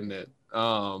much to getting it.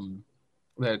 My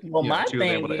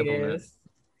thing is,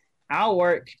 I'll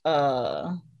work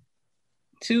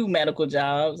 2 medical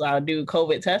jobs. I'll do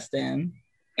COVID testing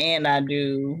and I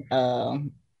do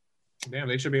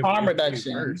they should be harm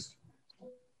reduction first.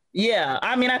 Yeah,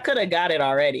 I mean I could have got it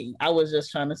already. I was just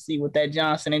trying to see what that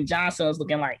Johnson & Johnson was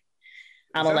looking like.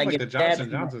 I don't like the Johnson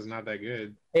 & Johnson's not that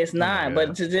good. It's not,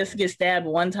 but to just get stabbed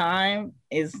one time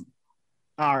is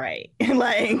all right.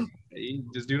 Like you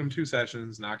just do them 2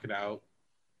 sessions, knock it out.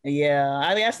 Yeah,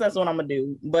 I guess that's what I'm gonna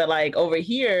do. But like over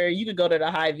here, you could go to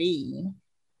the Hy-Vee.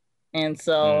 And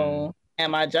so at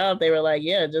my job, they were like,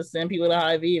 yeah, just send people to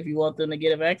Hy-Vee if you want them to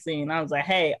get a vaccine. I was like,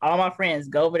 hey, all my friends,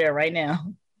 go over there right now.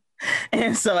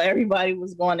 And so everybody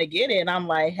was going to get it. And I'm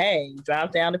like, hey,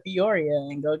 drive down to Peoria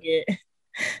and go get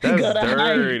That's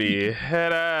dirty.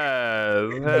 Head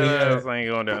ass ain't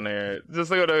going down there.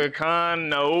 Just to go to a con,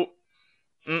 nope.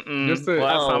 Last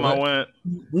time I went.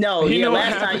 No,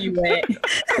 last time you went.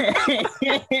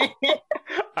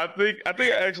 I think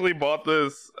I actually bought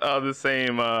this the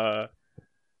same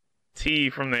tee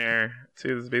from there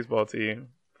too. This baseball tee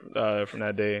from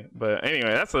that day. But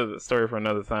anyway, that's a story for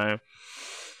another time.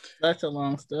 Such a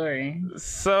long story.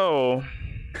 So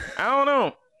I don't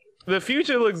know. The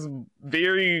future looks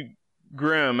very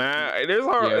grim.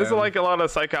 There's like a lot of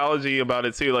psychology about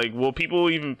it too. Like, will people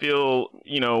even feel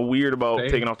weird about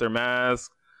taking off their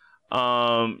mask?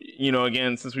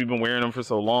 Again, since we've been wearing them for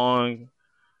so long,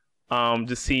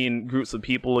 just seeing groups of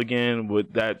people again,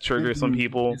 would that trigger some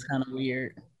people? It's kind of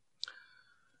weird.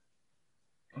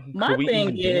 My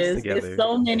thing is, it's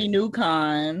so many new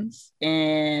cons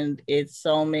and it's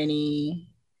so many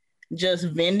just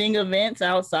vending events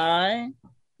outside.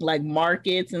 like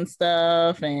markets and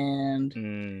stuff,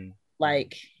 and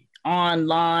like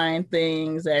online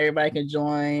things that everybody can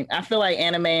join. I feel like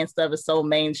anime and stuff is so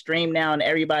mainstream now, and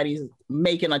everybody's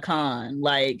making a con.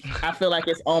 Like, I feel like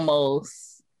it's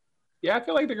almost. Yeah, I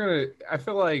feel like they're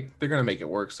gonna make it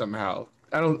work somehow.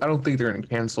 I don't think they're gonna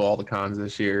cancel all the cons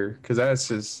this year, because that's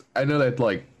just, I know that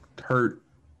like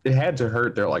it had to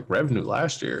hurt their like revenue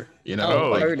last year. You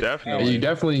know, definitely. And you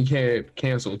definitely can't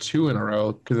cancel 2 in a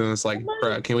row, because then it's like,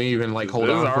 bruh, can we even like hold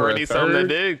on for a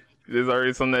third? There's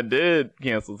already some that did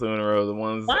cancel 2 in a row. The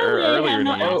ones earlier.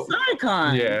 Outside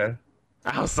cons? Yeah.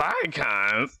 Outside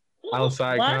cons?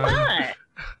 Outside cons? Why not?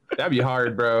 That'd be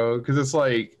hard, bro. Because it's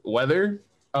like weather.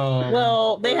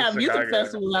 Well, they have music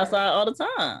festivals outside all the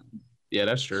time. Yeah,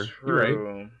 that's true. You're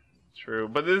right. True.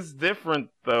 But it's different,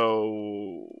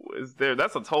 though.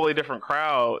 That's a totally different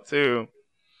crowd, too.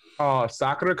 Oh,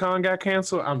 SakuraCon got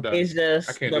canceled? I'm done. It's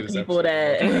just the people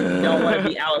that don't want to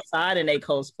be outside and they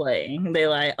cosplay. They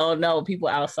like, oh no, people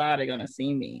outside are gonna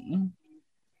see me.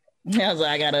 I was like,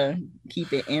 I gotta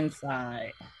keep it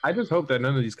inside. I just hope that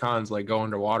none of these cons like go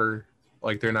underwater.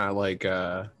 Like they're not like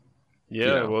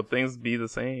will things be the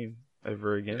same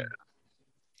ever again? Yeah.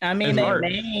 I mean, the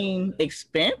main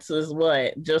expense is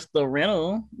what? Just the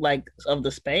rental, like, of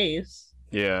the space.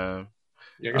 Yeah.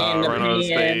 And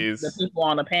the people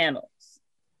on the panels.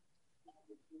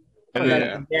 And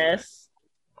then, yes.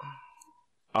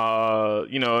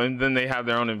 And then they have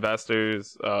their own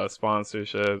investors,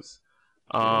 sponsorships.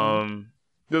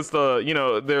 Just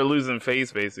they're losing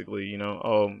face basically.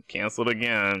 Canceled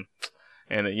again,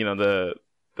 and the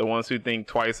ones who think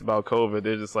twice about COVID,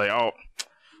 they're just like, oh,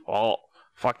 well,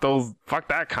 fuck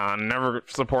that con, never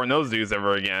supporting those dudes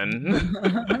ever again.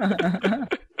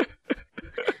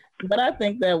 But I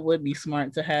think that would be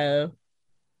smart to have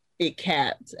it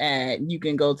capped at you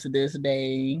can go to this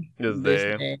day.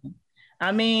 This day.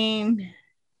 I mean,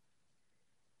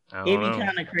 it'd be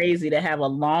kind of crazy to have a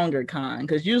longer con,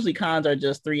 because usually cons are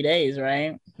just 3 days,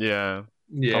 right? Yeah.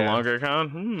 A longer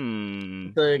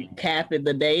con? To cap it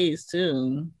the days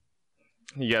too.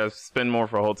 You gotta spend more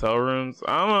for hotel rooms.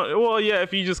 I don't know. Well, yeah,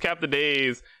 if you just cap the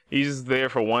days, you're just there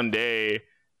for 1 day.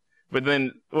 But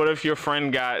then what if your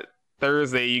friend got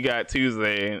Thursday, you got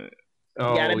Tuesday? You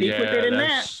gotta be quicker than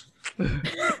that.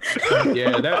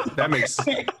 Yeah,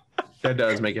 that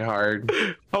does make it hard.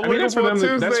 I mean, that's for them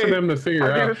to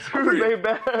figure out. Tuesday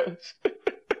badge.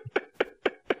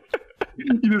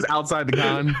 You just outside the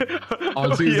con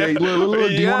on Tuesday. Look,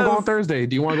 do you want to go on Thursday?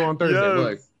 Do you want to go on Thursday?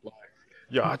 Yes. Like,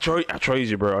 yo, I trade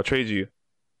you, bro. I'll trade you.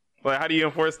 Like, how do you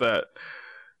enforce that?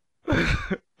 Idea.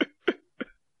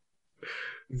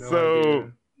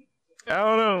 I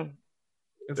don't know.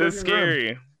 It's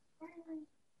scary.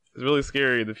 It's really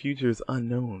scary. The future is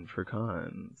unknown for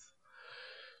cons.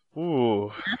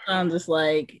 Ooh. I'm just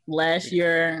like, last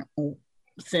year,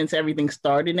 since everything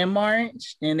started in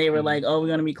March, and they were like, oh, we're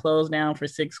going to be closed down for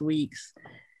 6 weeks.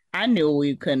 I knew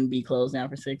we couldn't be closed down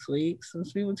for 6 weeks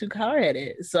since we were too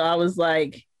hard-headed. So I was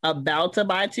like about to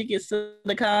buy tickets to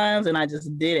the cons, and I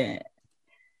just didn't.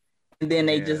 And then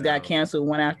they just got canceled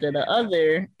one after the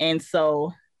other. And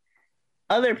so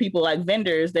other people, like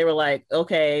vendors, they were like,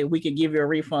 okay, we could give you a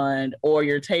refund, or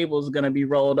your table's going to be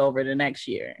rolled over the next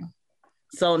year.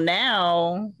 So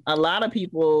now a lot of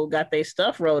people got their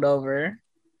stuff rolled over,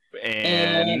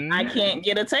 and I can't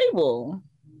get a table.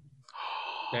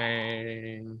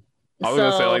 Dang. I was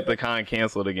gonna say like the con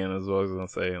canceled again is what I was gonna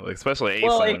say, like especially ASIN.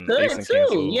 Well, it could too.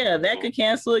 Canceled. Yeah, that could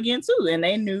cancel again too, and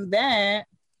they knew that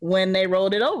when they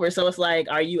rolled it over. So it's like,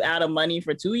 are you out of money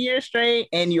for 2 years straight,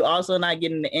 and you also not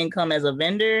getting the income as a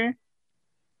vendor,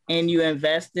 and you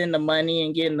invest in the money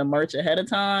and getting the merch ahead of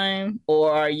time,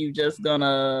 or are you just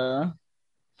gonna?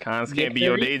 Cons can't be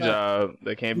your day job.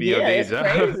 They can't be your day job.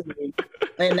 Crazy.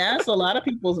 And that's a lot of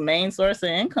people's main source of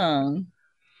income.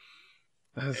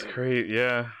 That's great.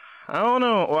 Yeah. I don't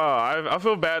know. Wow. I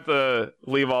feel bad to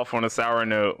leave off on a sour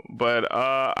note, but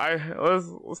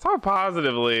let's talk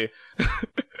positively.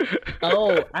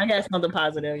 Oh, I got something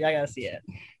positive. Y'all gotta see it.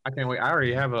 I can't wait. I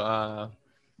already have a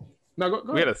no,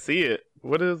 go we gotta see it.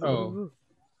 What is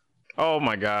Oh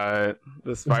my god.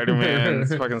 The Spider-Man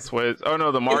fucking Switch. Oh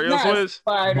no, the Mario Switch?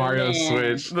 Mario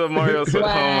Switch. The Mario Switch.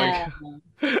 Wow. Oh my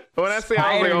god. When I say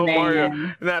I was like, oh Mario,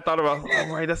 and then I thought about,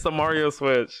 oh right, that's the Mario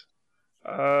Switch.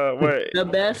 Wait. The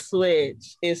best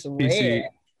Switch is red.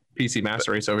 PC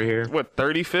Master Race over here. What,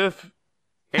 35th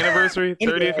anniversary?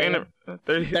 30th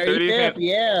 35th,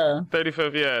 yeah.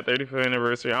 35th, yeah, 35th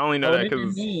anniversary. I only know that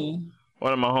because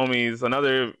one of my homies,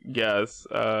 another guest,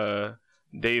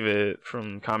 David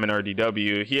from Common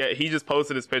RDW, he just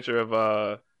posted his picture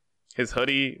of his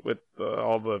hoodie with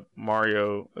all the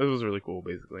Mario. It was really cool,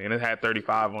 basically, and it had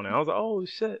 35 on it. I was like, oh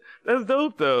shit, that's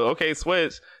dope though. Okay,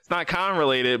 Switch. It's not con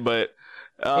related, but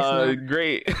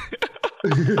great.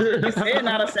 You said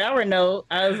not a sour note.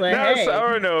 I was like, not hey. a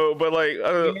sour note, but like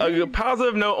a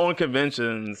positive note on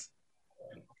conventions.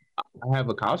 I have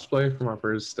a cosplay for my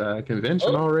first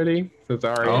convention already. Since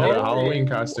I already had a Halloween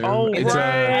costume. Oh, it's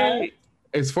right.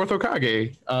 It's Fourth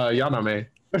Hokage, Yaname.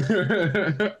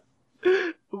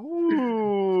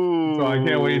 Ooh. So I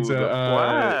can't wait to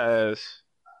Flash.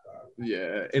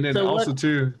 Yeah, and then So also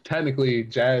too, technically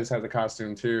Jazz has a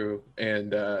costume too,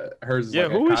 and hers is like a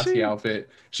who is she? Katsuki outfit.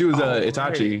 She was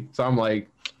Itachi, right. so I'm like,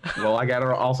 well, I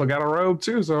also got a robe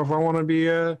too. So if I want to be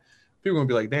people gonna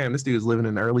be like, damn, this dude's living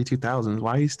in the early 2000s.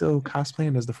 Why are you still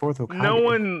cosplaying as the Fourth Hokage? No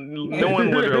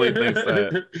one literally thinks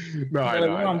that. No, I know.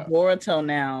 We're on Boruto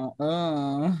now.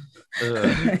 Ooh.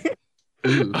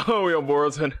 We're on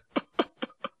Boruto.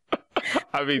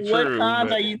 I mean, What true.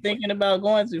 cons are you thinking about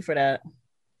going to for that?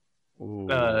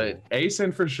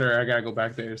 ASIN for sure. I gotta go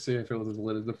back there to see if it was as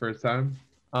lit as the first time.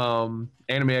 Anime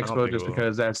Expo just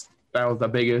because that was the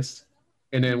biggest,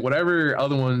 and then whatever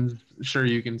other ones, sure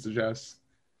you can suggest.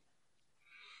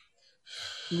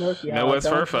 Look, y'all, Midwest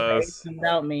don't Fur Fest.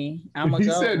 Without me, I'm a You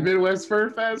go. said Midwest Fur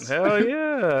Fest. Hell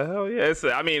yeah. It's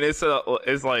like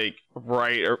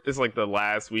it's like the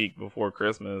last weekend before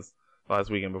Christmas,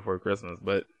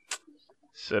 but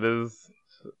shit is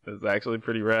actually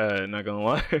pretty rad. Not gonna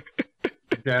lie.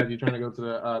 Dad, you trying to go to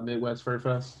the Midwest Fur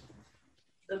Fest?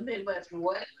 The Midwest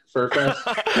what? Fur Fest.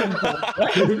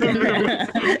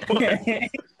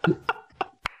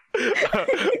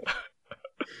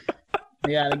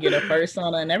 You gotta get a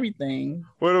persona and everything.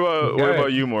 What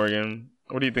about you, Morgan?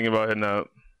 What do you think about hitting up?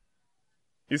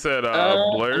 You said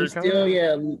Blurred. I'm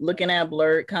still looking at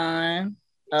BlurredCon.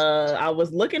 I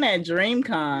was looking at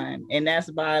DreamCon, and that's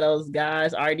by those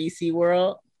guys, RDC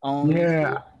World.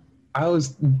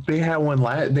 They had one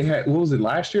what was it,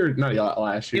 last year? Not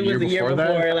last year. It was the year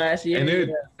before last year.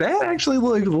 And that actually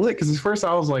looked lit because at first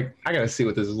I was like, I gotta see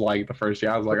what this is like the first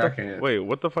year. I was like, I can't. Wait,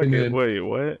 what the fuck? Wait,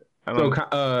 what?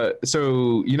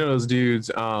 So you know those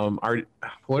dudes,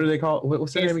 what do they call it?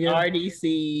 What's their name again?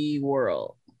 RDC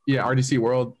World. Yeah, RDC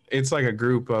World. It's like a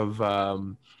group of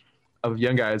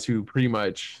young guys who pretty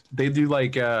much they do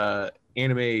like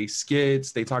anime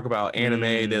skits. They talk about anime.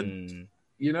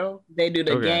 They do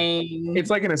the game. It's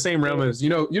like in the same realm as you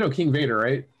know King Vader,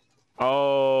 right?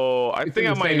 Oh, I think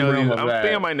I might know them. I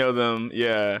think I might know them.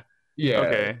 Yeah. Yeah.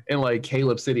 Okay. And like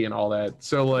Caleb City and all that.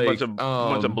 So like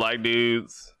bunch of black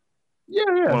dudes.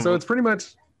 Yeah. So it's pretty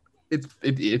much it's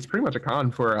pretty much a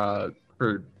con for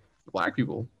black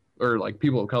people or like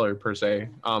people of color per se.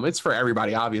 It's for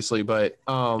everybody obviously, but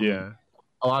a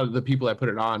lot of the people that put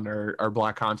it on are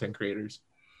black content creators.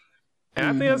 And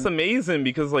I think that's amazing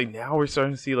because like now we're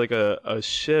starting to see like a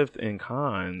shift in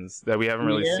cons that we haven't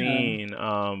really seen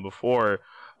before.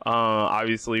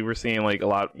 Obviously we're seeing like a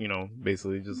lot,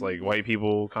 basically just like white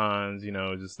people cons,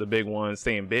 just the big ones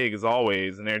staying big as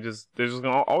always, and they're just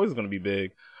always going to be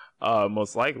big,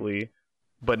 most likely.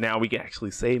 But now we can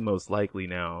actually say most likely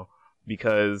now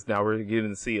because now we're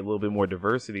getting to see a little bit more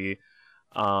diversity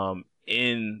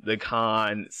in the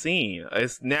con scene.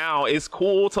 It's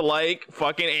cool to like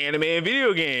fucking anime and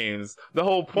video games. The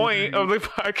whole point of the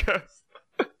podcast.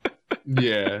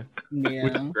 Yeah.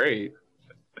 Which is great.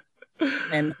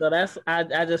 And so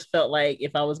I just felt like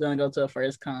if I was going to go to a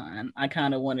first con, I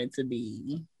kind of wanted to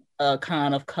be a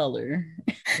con of color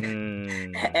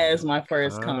as my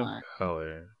first con.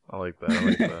 Color. I like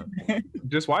that.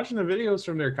 Just watching the videos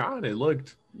from their con, it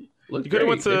looked you could have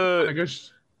went to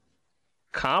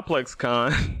Complex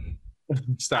Con.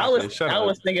 Stop I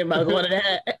was thinking about going to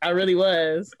that. I really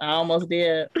was. I almost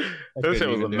did. This shit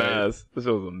was a mess.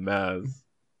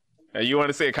 And you want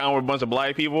to see a con with a bunch of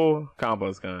black people?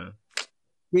 Complex Con.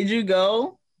 Did you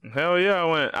go? Hell yeah, I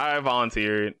went. I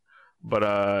volunteered, but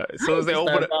as soon as they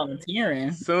opened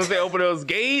those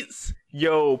gates,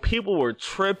 people were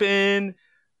tripping.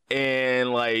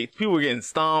 And like people were getting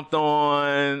stomped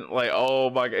on, like oh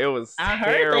my god, it was. I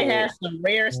heard they had some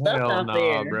rare stuff out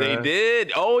there. Bro. They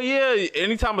did. Oh yeah.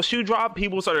 Anytime a shoe dropped,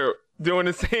 people started doing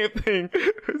the same thing,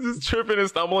 just tripping and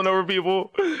stumbling over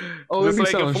people. Oh, just so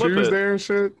they can flip shoes it there and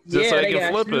shit. Just so they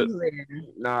can flip it. There.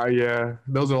 Nah, yeah,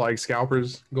 those are like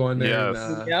scalpers going there.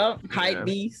 Yes. Hype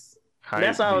beast.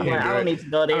 That's why I was like, I don't need to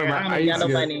go there. I don't got no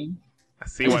money. I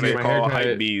see why they call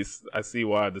Hype Beast. I see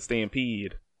why the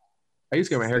Stampede. I used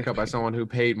to get my haircut by someone who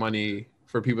paid money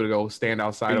for people to go stand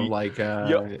outside of like.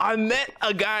 Yo, I met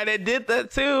a guy that did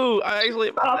that too. I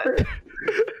actually.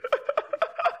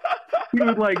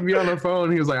 would like be on the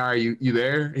phone. He was like, all right, you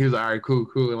there? He was like, all right, cool.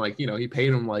 And like, you know, he paid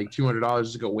him like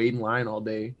 $200 to go wait in line all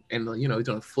day. And you know, he's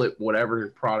gonna flip whatever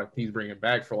product he's bringing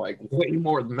back for like way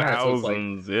more than that.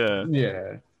 Thousands, so yeah.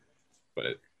 Yeah.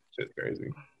 But shit's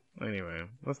crazy. Anyway,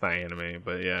 that's not anime,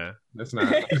 but yeah. That's not.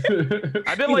 I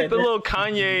did like the little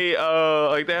Kanye,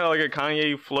 like they had like a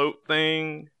Kanye float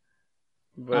thing.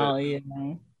 But... Oh yeah.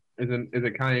 Is it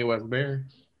Kanye West Bear?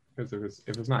 Because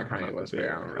if it's not Kanye West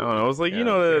Bear, I don't know. It was like, you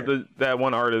know, that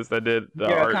one artist that did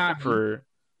the art Kanye.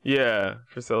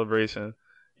 for Celebration.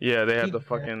 Yeah, they had the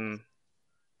fucking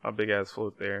a big ass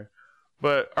float there.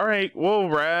 But all right, well,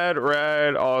 rad,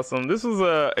 awesome. This was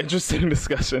a interesting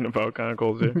discussion about con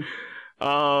culture.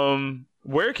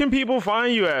 Where can people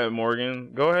find you at,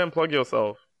 Morgan? Go ahead and plug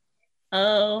yourself.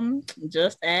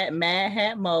 Just at Mad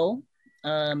Hat Mo,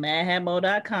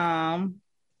 madhatmo.com.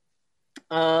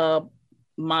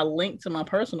 My link to my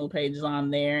personal page is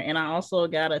on there, and I also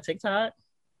got a TikTok.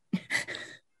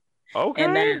 Okay.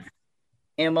 And that's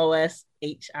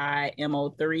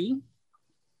MOSHIMO3.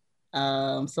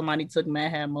 Somebody took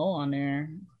Mad Hat Mo on there.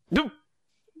 Nope.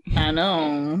 I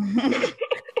know.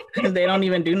 They don't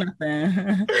even do nothing.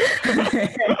 They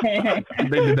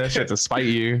did that shit to spite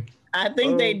you. I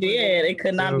think they did. It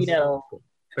could not be that old.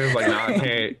 They was like, nah,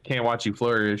 I can't watch you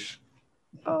flourish.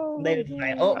 They was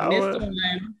like, missed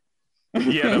one.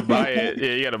 You gotta buy it.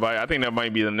 Yeah, you gotta buy it. I think that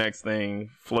might be the next thing.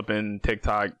 Flipping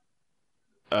TikTok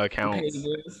accounts.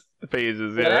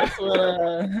 Pages, yeah. Well, that's what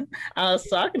I was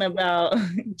talking about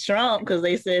Trump, because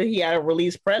they said he had to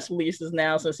release press releases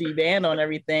now since he banned on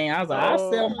everything. I was like,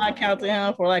 I'll sell my account to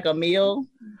him for like a meal.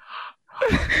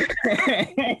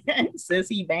 Since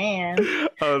he banned.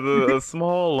 A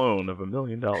small loan of $1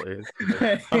 million.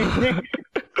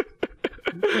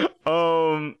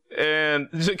 And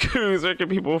Jacuz, where can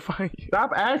people find you?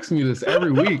 Stop asking me this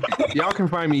every week. Y'all can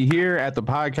find me here at the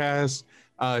podcast.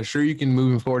 Sure, you can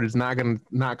moving forward. It's not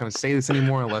gonna say this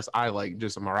anymore unless I like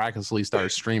just miraculously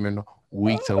start streaming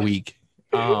week to week.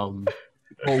 Well,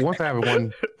 once I have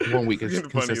one week is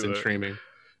consistent streaming.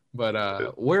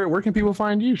 But where can people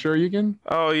find you? Sure, you can.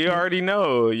 Oh, you already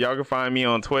know. Y'all can find me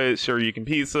on Twitch. Sure, you can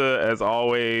pizza as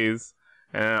always.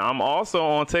 And I'm also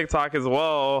on TikTok as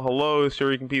well. Hello,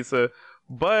 Sure You Can Pizza.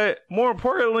 But more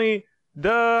importantly,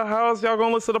 how else y'all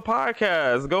gonna listen to the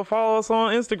podcast? Go follow us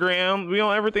on Instagram. We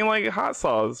on everything like Hot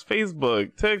Sauce,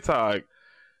 Facebook, TikTok.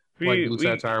 Like Blue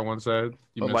Satire once said.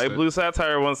 Blue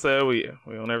Satire once said, we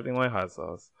on everything like Hot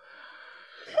Sauce.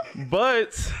 And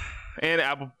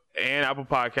Apple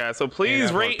Podcasts. So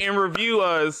please rate and review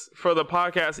us for the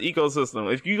podcast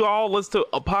ecosystem. If you all listen to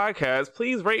a podcast,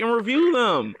 please rate and review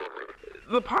them.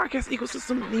 The podcast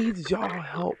ecosystem needs y'all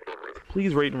help.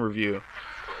 Please rate and review,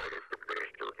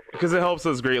 because it helps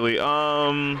us greatly.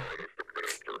 I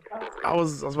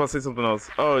was about to say something else.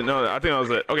 Oh no, I think that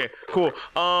was it. Okay, cool.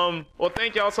 Well,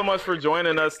 thank y'all so much for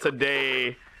joining us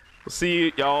today. We'll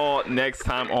see y'all next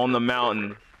time on the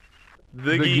mountain.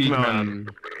 The Geek Mountain.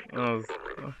 Was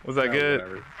that good?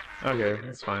 Whatever. Okay,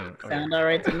 that's fine. Sound all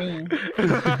right to me.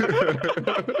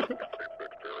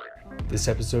 This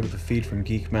episode of The Feed from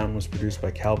Geek Mountain was produced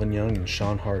by Calvin Young and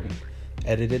Sean Harden,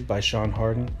 edited by Sean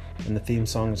Harden, and the theme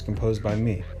song is composed by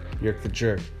me, Yerk the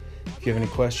Jerk. If you have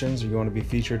any questions or you want to be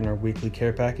featured in our weekly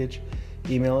care package,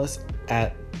 email us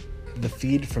at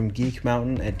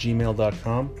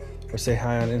thefeedfromgeekmountain@gmail.com or say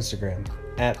hi on Instagram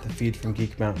at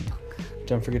thefeedfromgeekmountain.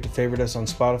 Don't forget to favorite us on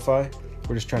Spotify.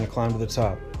 We're just trying to climb to the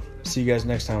top. See you guys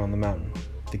next time on the mountain,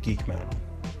 the Geek Mountain.